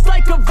 Spread just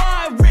like a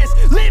virus.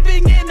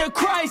 Living in a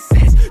crisis.